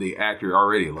love that the actor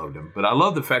already loved him, but I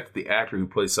love the fact that the actor who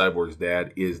plays Cyborg's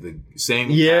dad is the same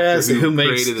actor who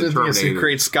created the Terminator. Who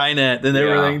creates Skynet and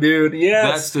everything, dude.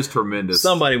 Yes. That's just tremendous.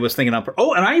 Somebody was thinking up.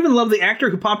 Oh, and I even love the actor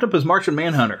who popped up as Martian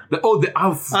Manhunter. I love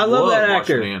that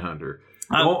actor. Martian Manhunter.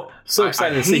 I'm so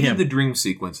excited to see him. I hated the dream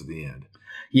sequence at the end.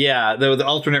 Yeah, the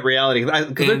alternate reality.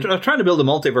 Because they're trying to build a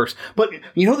multiverse. But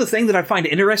you know the thing that I find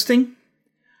interesting?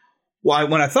 Well,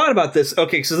 when I thought about this,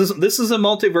 okay, so this is a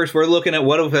multiverse. We're looking at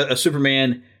what if a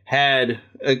Superman had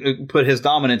put his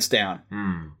dominance down.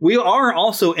 We are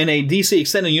also in a DC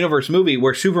Extended Universe movie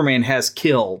where Superman has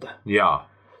killed. Yeah.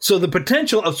 So the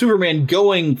potential of Superman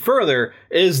going further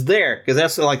is there, because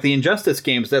that's like the Injustice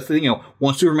games. That's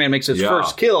once Superman makes his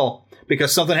first kill,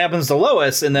 because something happens to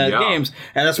Lois in the games,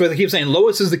 and that's why they keep saying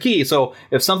Lois is the key. So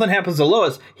if something happens to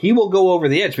Lois, he will go over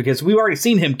the edge because we've already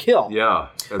seen him kill. Yeah.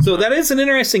 So that is an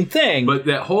interesting thing. But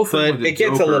that whole thing with the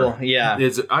gets Joker a little,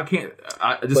 this is going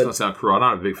to sound cruel. I'm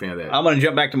not a big fan of that. I'm going to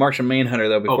jump back to Martian Manhunter,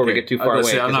 though, before we get too far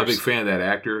away. I'm not a big fan of that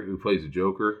actor who plays the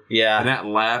Joker. Yeah. And that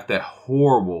laugh, that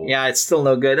horrible. Yeah, it's still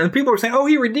no good. And people were saying,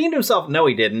 he redeemed himself. No,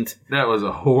 he didn't. That was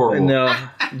a horrible. No.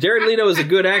 Jared Leto is a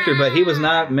good actor, but he was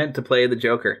not meant to play the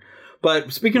Joker.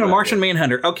 But speaking of Martian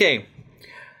Manhunter, okay.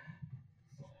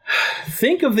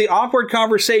 Think of the awkward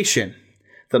conversation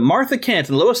that Martha Kent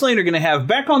and Lois Lane are going to have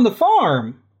back on the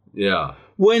farm. Yeah.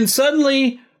 When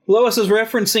suddenly Lois is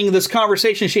referencing this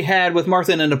conversation she had with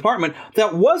Martha in an apartment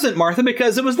that wasn't Martha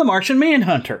because it was the Martian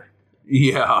Manhunter.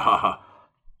 Yeah.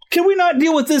 Can we not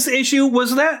deal with this issue?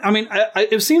 Was that, I mean,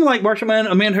 it seemed like Martian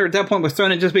Manhunter at that point was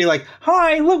thrown and just be like,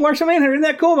 hi, look, Martian Manhunter, isn't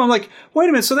that cool? And I'm like, wait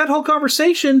a minute, so that whole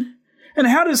conversation, and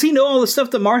how does he know all the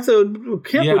stuff that Martha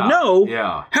Kent would know?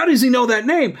 Yeah. How does he know that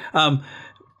name?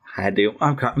 I do.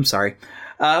 I'm sorry.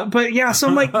 But yeah, so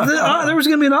I'm like, there was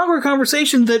going to be an awkward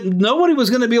conversation that nobody was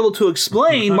going to be able to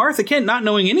explain. Martha Kent not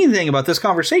knowing anything about this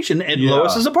conversation at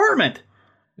Lois's apartment.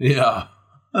 Yeah.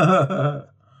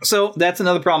 So that's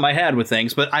another problem I had with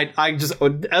things. But I just,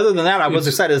 other than that, I was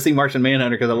excited to see Martian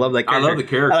Manhunter because I love that character. I love the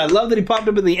character. And I love that he popped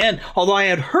up at the end. Although I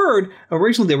had heard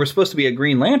originally there was supposed to be a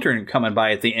Green Lantern coming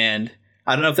by at the end.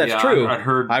 I don't know if that's true. I've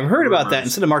heard about that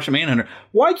instead of Martian Manhunter.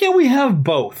 Why can't we have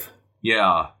both?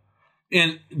 Yeah.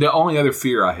 And the only other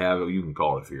fear I have, you can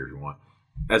call it a fear if you want,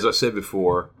 as I said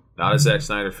before, not a Zack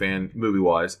Snyder fan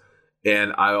movie-wise,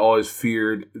 and I always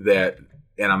feared that,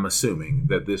 and I'm assuming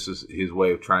that this is his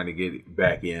way of trying to get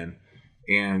back in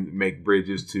and make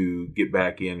bridges to get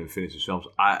back in and finish his films.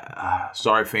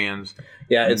 Sorry, fans.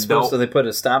 Yeah, it's supposed to, they put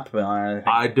a stop on it.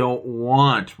 I don't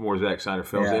want more Zack Snyder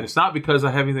films, and it's not because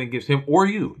I have anything against him or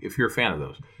you, if you're a fan of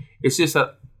those. It's just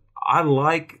that I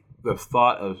like the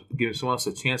thought of giving someone else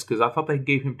a chance because I thought they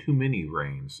gave him too many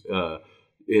reins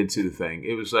into the thing.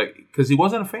 It was like, because he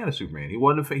wasn't a fan of Superman. He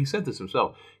wasn't a fan, he said this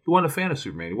himself. He wasn't a fan of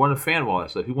Superman. He wasn't a fan of all that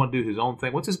stuff. He wanted to do his own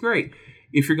thing, which is great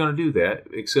if you're going to do that,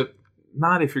 except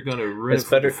not if you're going to ruin it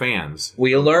for the fans.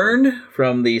 We learned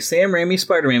from the Sam Raimi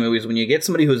Spider-Man movies, when you get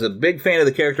somebody who's a big fan of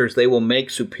the characters, they will make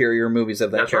superior movies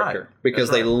of that character. Right. Because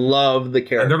they love the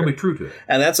character. And they're going to be true to it.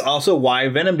 And that's also why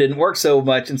Venom didn't work so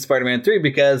much in Spider-Man 3,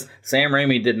 because Sam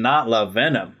Raimi did not love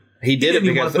Venom. He did it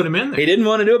because want to put him in there. He didn't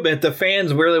want to do it, but the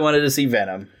fans really wanted to see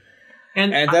Venom.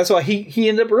 And that's why he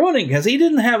ended up ruining, because he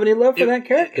didn't have any love for that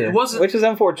character, which is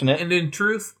unfortunate. And in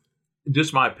truth,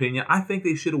 just my opinion, I think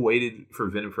they should have waited for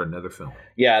Venom for another film.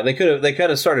 Yeah, they could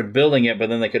have started building it, but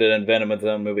then they could have done Venom with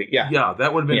their own movie. Yeah,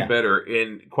 that would have been better.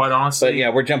 And quite honestly, but yeah,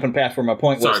 we're jumping past where my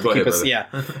point was to keep us. Yeah,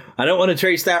 I don't want to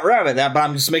trace that rabbit, but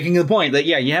I'm just making the point that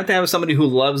you have to have somebody who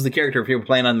loves the character if you're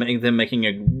planning on them making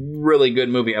a really good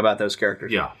movie about those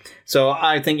characters. Yeah. So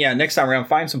I think next time around,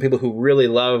 find some people who really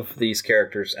love these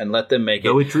characters and let them make it.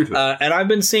 Really true to it. And I've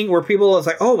been seeing where people are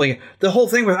like, oh, the whole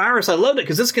thing with Iris, I loved it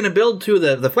because it's going to build to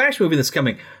the Flash movie that's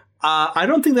coming. I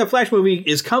don't think that Flash movie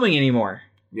is coming anymore.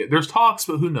 Yeah, there's talks,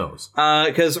 but who knows?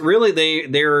 Because really,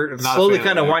 they're slowly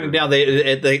kind of winding down.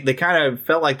 They kind of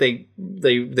felt like they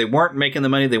weren't making the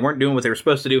money. They weren't doing what they were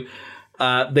supposed to do.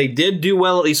 They did do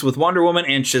well, at least with Wonder Woman,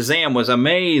 and Shazam was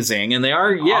amazing. And they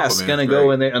are, going to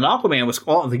go in there. And Aquaman was,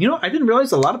 I didn't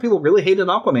realize a lot of people really hated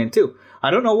Aquaman too.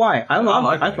 I don't know why. I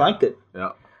liked it.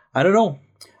 Yeah. I don't know.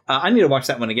 I need to watch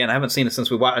that one again. I haven't seen it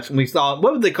since we watched. We saw,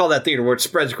 what would they call that theater where it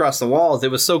spreads across the walls?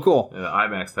 It was so cool. Yeah,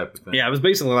 IMAX type of thing. Yeah, it was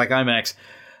basically like IMAX.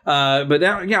 But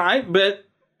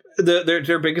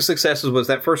their biggest successes was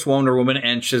that first Wonder Woman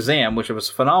and Shazam, which was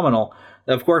phenomenal.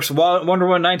 Of course, Wonder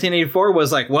Woman 1984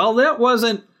 was like, well, that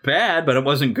wasn't bad, but it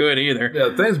wasn't good either.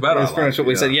 Yeah, things better. That's pretty much what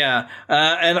we said. Yeah,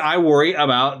 and I worry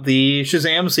about the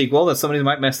Shazam sequel, that somebody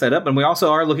might mess that up. And we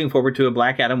also are looking forward to a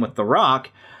Black Adam with The Rock.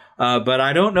 But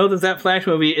I don't know that Flash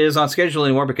movie is on schedule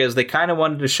anymore because they kind of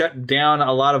wanted to shut down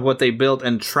a lot of what they built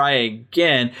and try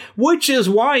again, which is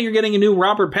why you're getting a new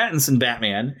Robert Pattinson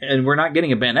Batman, and we're not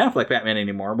getting a Ben Affleck Batman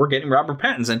anymore. We're getting Robert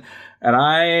Pattinson, and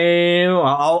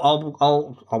I'll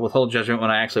withhold judgment when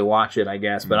I actually watch it, I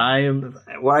guess. But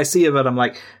what I see of it, I'm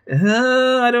like,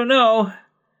 I don't know.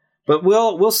 But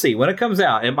we'll see when it comes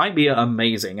out. It might be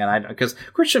amazing, and because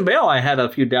Christian Bale, I had a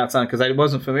few doubts on because I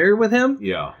wasn't familiar with him.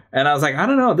 Yeah, and I was like, I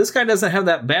don't know, this guy doesn't have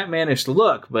that Batmanish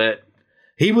look, but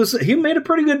he made a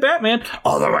pretty good Batman.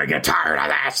 Although I get tired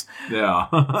of this.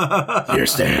 Yeah, your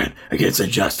stand against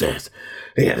injustice.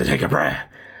 He had to take a breath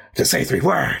to say 3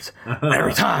 words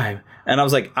every time. And I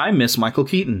was like, I miss Michael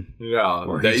Keaton. Yeah,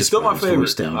 he's still my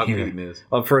favorite. Michael Keaton is.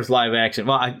 Well, first live action.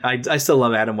 Well, I still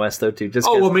love Adam West though too.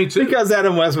 Me too. Because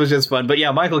Adam West was just fun. But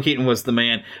yeah, Michael Keaton was the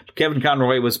man. Kevin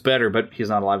Conroy was better, but he's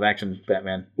not a live action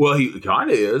Batman. Well, he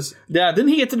kind of is. Yeah, didn't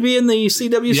he get to be in the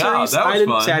CW series? That was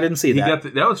fun. I didn't see that.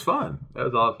 That was fun. That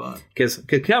was a lot of fun. Because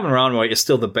Kevin Conroy is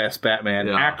still the best Batman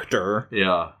actor.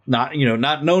 Yeah.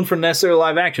 Not known for necessarily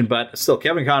live action, but still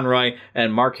Kevin Conroy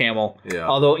and Mark Hamill. Yeah.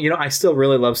 Although I still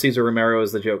really love Cesar Romero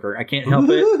as the Joker. I can't help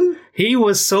it. He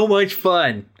was so much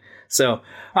fun. So,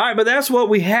 all right, but that's what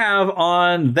we have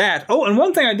on that. Oh, and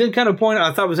one thing I did kind of point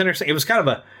out, I thought was interesting. It was kind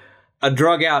of a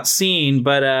drug out scene,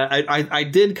 but I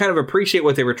did kind of appreciate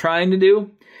what they were trying to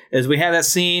do. is we had that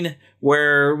scene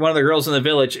where one of the girls in the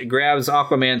village grabs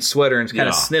Aquaman's sweater and kind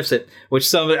of sniffs it,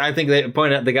 which I think they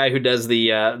pointed out the guy who does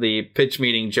the pitch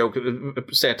meeting joke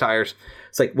satires.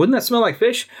 It's like, wouldn't that smell like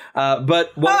fish?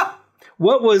 But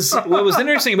what was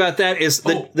interesting about that is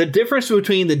the difference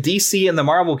between the DC and the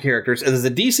Marvel characters is the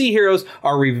DC heroes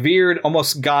are revered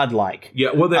almost godlike.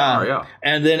 Yeah, well they are, yeah.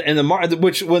 And then in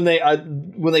which when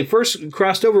they first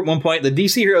crossed over at one point, the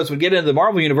DC heroes would get into the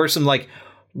Marvel universe and like,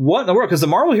 what in the world? Because the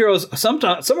Marvel heroes, some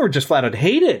are just flat out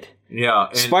hated. Yeah.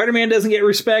 Spider-Man doesn't get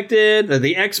respected.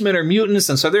 The X-Men are mutants,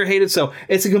 and so they're hated. So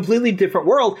it's a completely different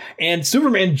world. And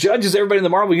Superman judges everybody in the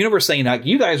Marvel universe saying, like,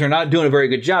 you guys are not doing a very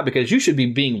good job because you should be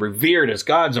being revered as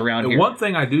gods around here. One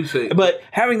thing I do say... But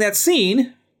having that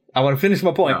scene... I want to finish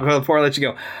my point before I let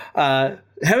you go.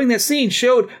 Having that scene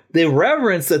showed the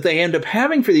reverence that they end up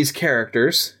having for these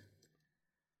characters,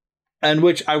 and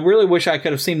which I really wish I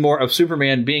could have seen more of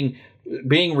Superman being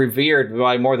revered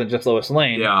by more than just Lois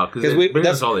Lane. Yeah, because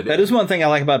that's all they did. That is one thing I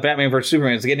like about Batman vs.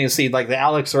 Superman is getting to see like the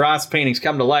Alex Ross paintings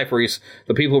come to life, where he's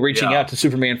the people reaching out to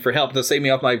Superman for help to save me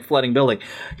off my flooding building.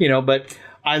 But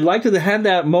I liked to have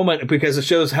that moment because it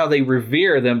shows how they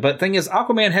revere them. But the thing is,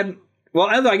 Aquaman hadn't. Well,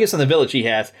 I guess in the village he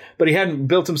has, but he hadn't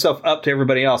built himself up to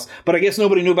everybody else. But I guess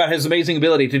nobody knew about his amazing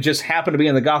ability to just happen to be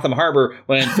in the Gotham Harbor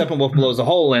when Steppenwolf blows a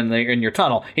hole in your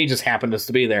tunnel. He just happened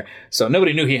to be there. So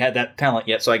nobody knew he had that talent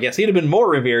yet. So I guess he'd have been more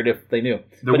revered if they knew.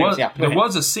 There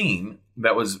was a scene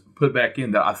that was put back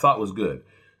in that I thought was good.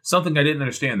 Something I didn't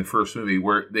understand in the first movie,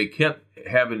 where they kept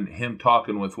having him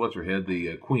talking with what's-her-head,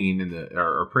 the queen and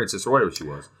or princess or whatever she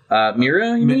was.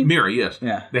 Mira, you mean? Mira, yes.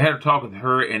 Yeah. They had to talk with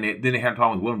her, and then they had to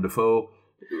talk with Willem Dafoe.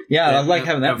 Yeah, I like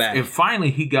having that back. And finally,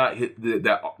 he got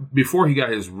that before he got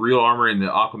his real armor in the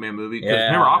Aquaman movie. Because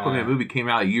remember, Aquaman movie came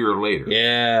out a year later.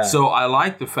 Yeah. So I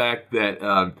like the fact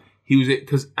that he was,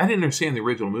 because I didn't understand the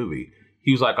original movie.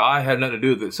 He was like, I had nothing to do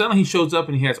with it. Suddenly he shows up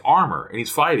and he has armor and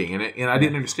he's fighting, and I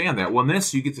didn't understand that. Well, in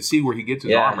this, you get to see where he gets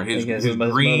his armor, his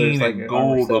green and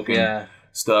gold looking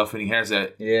stuff, and he has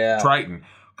that Triton.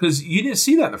 Because you didn't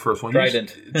see that in the first one.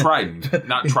 Trident,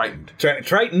 not Triton.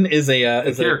 Triton is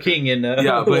a king in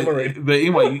but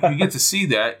anyway, you get to see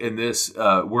that in this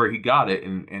where he got it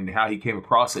and how he came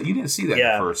across it. You didn't see that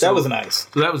in the first. That was nice.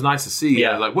 So that was nice to see.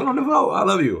 Yeah, like Willem Dafoe, I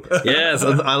love you. Yes,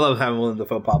 I love having Willem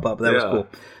Dafoe pop up. That was cool.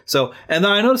 So, and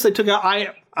then I noticed they took out. I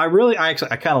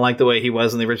kind of like the way he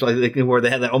was in the original, where they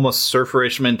had that almost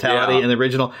surferish mentality in the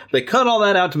original. They cut all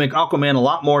that out to make Aquaman a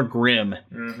lot more grim,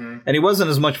 and he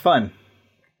wasn't as much fun.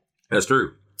 That's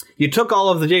true. You took all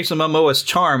of the Jason Momoa's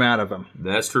charm out of him.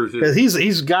 That's true too. Because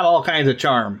he's got all kinds of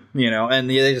charm, and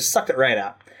they just sucked it right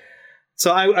out.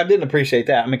 So I didn't appreciate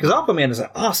that. I mean, because Aquaman is an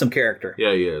awesome character.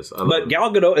 Yeah, he is. But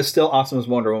Gal Gadot is still awesome as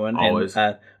Wonder Woman. Always.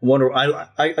 And,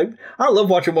 I love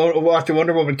watching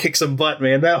Wonder Woman kick some butt,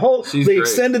 man. That whole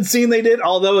extended scene they did,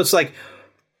 although it's like,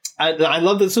 I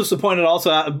love this was pointed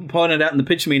out in the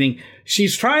pitch meeting.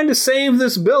 She's trying to save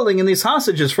this building and these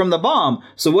hostages from the bomb.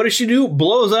 So what does she do?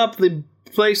 Blows up the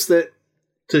place to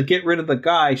get rid of the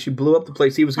guy. She blew up the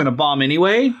place he was going to bomb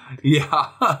anyway.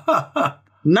 Yeah.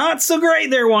 Not so great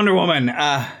there, Wonder Woman.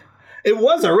 It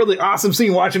was a really awesome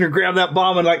scene watching her grab that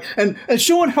bomb and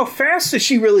showing how fast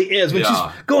she really is when she's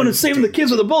going and saving the kids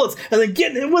with the bullets, and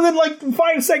then within like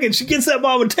 5 seconds she gets that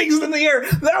bomb and takes it in the air.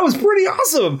 That was pretty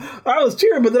awesome. I was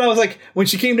cheering, but then I was like, when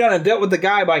she came down and dealt with the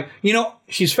guy by,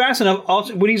 she's fast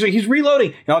enough. When he's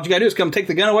reloading, and all you gotta do is come take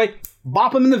the gun away,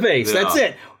 bop him in the face. Yeah. That's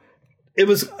it. It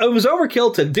was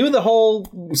overkill to do the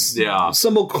whole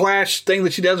symbol clash thing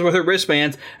that she does with her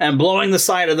wristbands and blowing the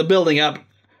side of the building up.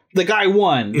 The guy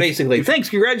won, basically. Thanks,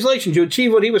 congratulations, you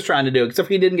achieved what he was trying to do, except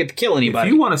he didn't get to kill anybody.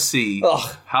 If you want to see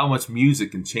how much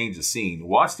music can change a scene,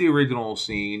 watch the original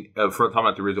scene, talking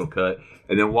about the original cut,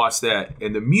 and then watch that,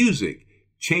 and the music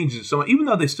changes so much. Even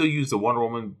though they still use the Wonder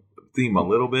Woman theme a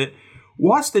little bit,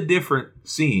 watch the different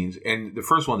scenes, and the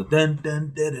first one, the dun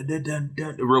dun dun dun dun dun,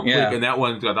 dun real quick, and that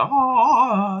one's got the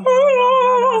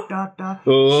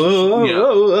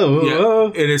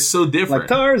and it's so different. Like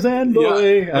Tarzan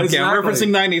boy. Yeah, okay, I'm referencing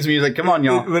 90s music. Come on,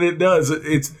 y'all. But it does.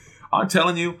 I'm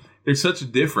telling you, there's such a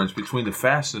difference between the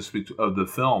fastness of the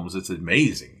films. It's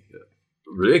amazing,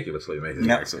 ridiculously amazing.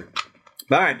 Actually.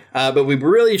 All right, but we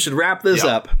really should wrap this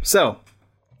up. So.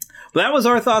 That was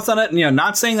our thoughts on it.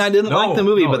 Not saying I didn't like the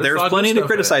movie, but there's plenty to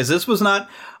criticize. This was not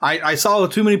I saw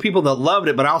too many people that loved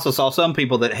it, but I also saw some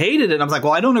people that hated it. And I was like,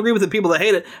 well, I don't agree with the people that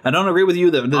hate it. I don't agree with you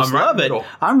that just love it.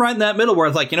 I'm right in that middle where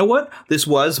it's like, you know what? This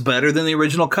was better than the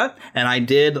original cut, and I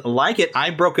did like it. I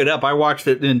broke it up. I watched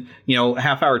it in,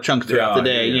 half-hour chunks throughout the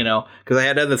day, because I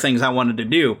had other things I wanted to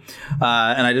do,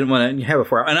 and I didn't want to have it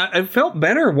for. And I felt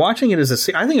better watching it as a.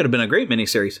 I think it would have been a great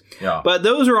miniseries. Yeah. But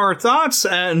those are our thoughts,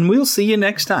 and we'll see you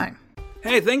next time.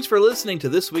 Hey, thanks for listening to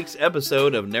this week's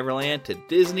episode of Neverland to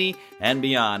Disney and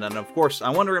Beyond. And of course,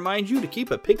 I want to remind you to keep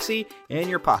a pixie in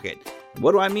your pocket.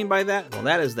 What do I mean by that? Well,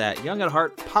 that is that young at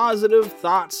heart positive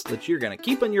thoughts that you're going to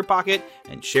keep in your pocket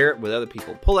and share it with other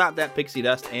people. Pull out that pixie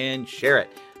dust and share it.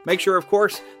 Make sure, of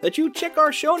course, that you check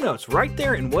our show notes right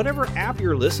there in whatever app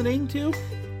you're listening to.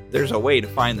 There's a way to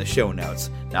find the show notes.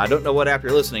 Now, I don't know what app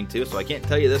you're listening to, so I can't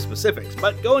tell you the specifics,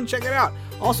 but go and check it out.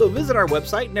 Also, visit our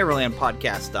website,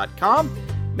 neverlandpodcast.com.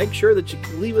 Make sure that you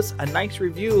leave us a nice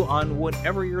review on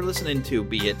whatever you're listening to,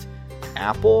 be it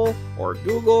Apple or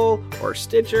Google or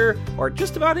Stitcher or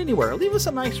just about anywhere. Leave us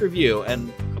a nice review,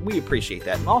 and we appreciate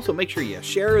that. And also, make sure you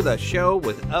share the show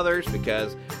with others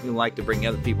because we like to bring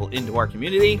other people into our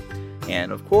community.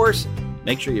 And, of course,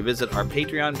 make sure you visit our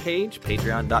Patreon page,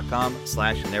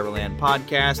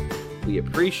 patreon.com/NeverlandPodcast. We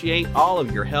appreciate all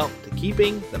of your help to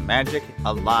keeping the magic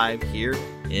alive here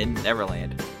in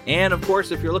Neverland. And, of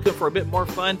course, if you're looking for a bit more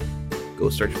fun,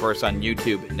 go search for us on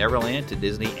YouTube, Neverland to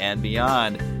Disney and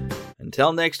Beyond.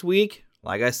 Until next week,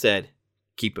 like I said,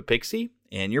 keep a pixie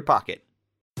in your pocket.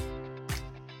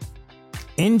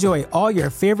 Enjoy all your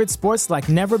favorite sports like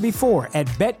never before at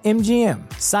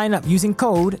BetMGM. Sign up using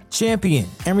code CHAMPION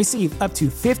and receive up to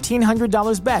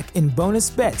 $1,500 back in bonus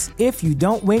bets if you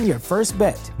don't win your first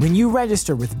bet. When you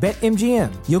register with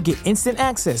BetMGM, you'll get instant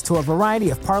access to a variety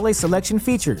of parlay selection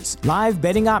features, live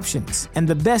betting options, and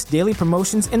the best daily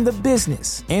promotions in the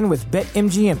business. And with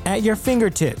BetMGM at your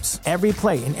fingertips, every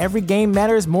play and every game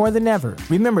matters more than ever.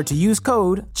 Remember to use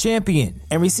code CHAMPION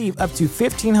and receive up to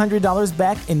 $1,500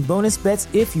 back in bonus bets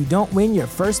if you don't win your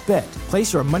first bet.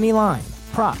 Place your money line,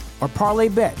 prop, or parlay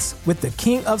bets with the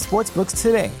king of sportsbooks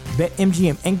today.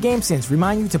 BetMGM and GameSense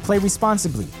remind you to play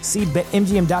responsibly. See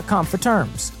BetMGM.com for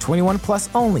terms. 21 plus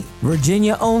only.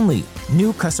 Virginia only.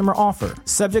 New customer offer.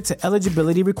 Subject to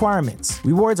eligibility requirements.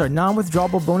 Rewards are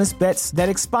non-withdrawable bonus bets that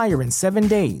expire in 7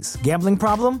 days. Gambling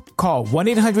problem? Call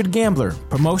 1-800-GAMBLER.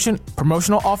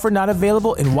 Promotional offer not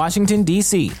available in Washington,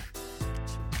 D.C.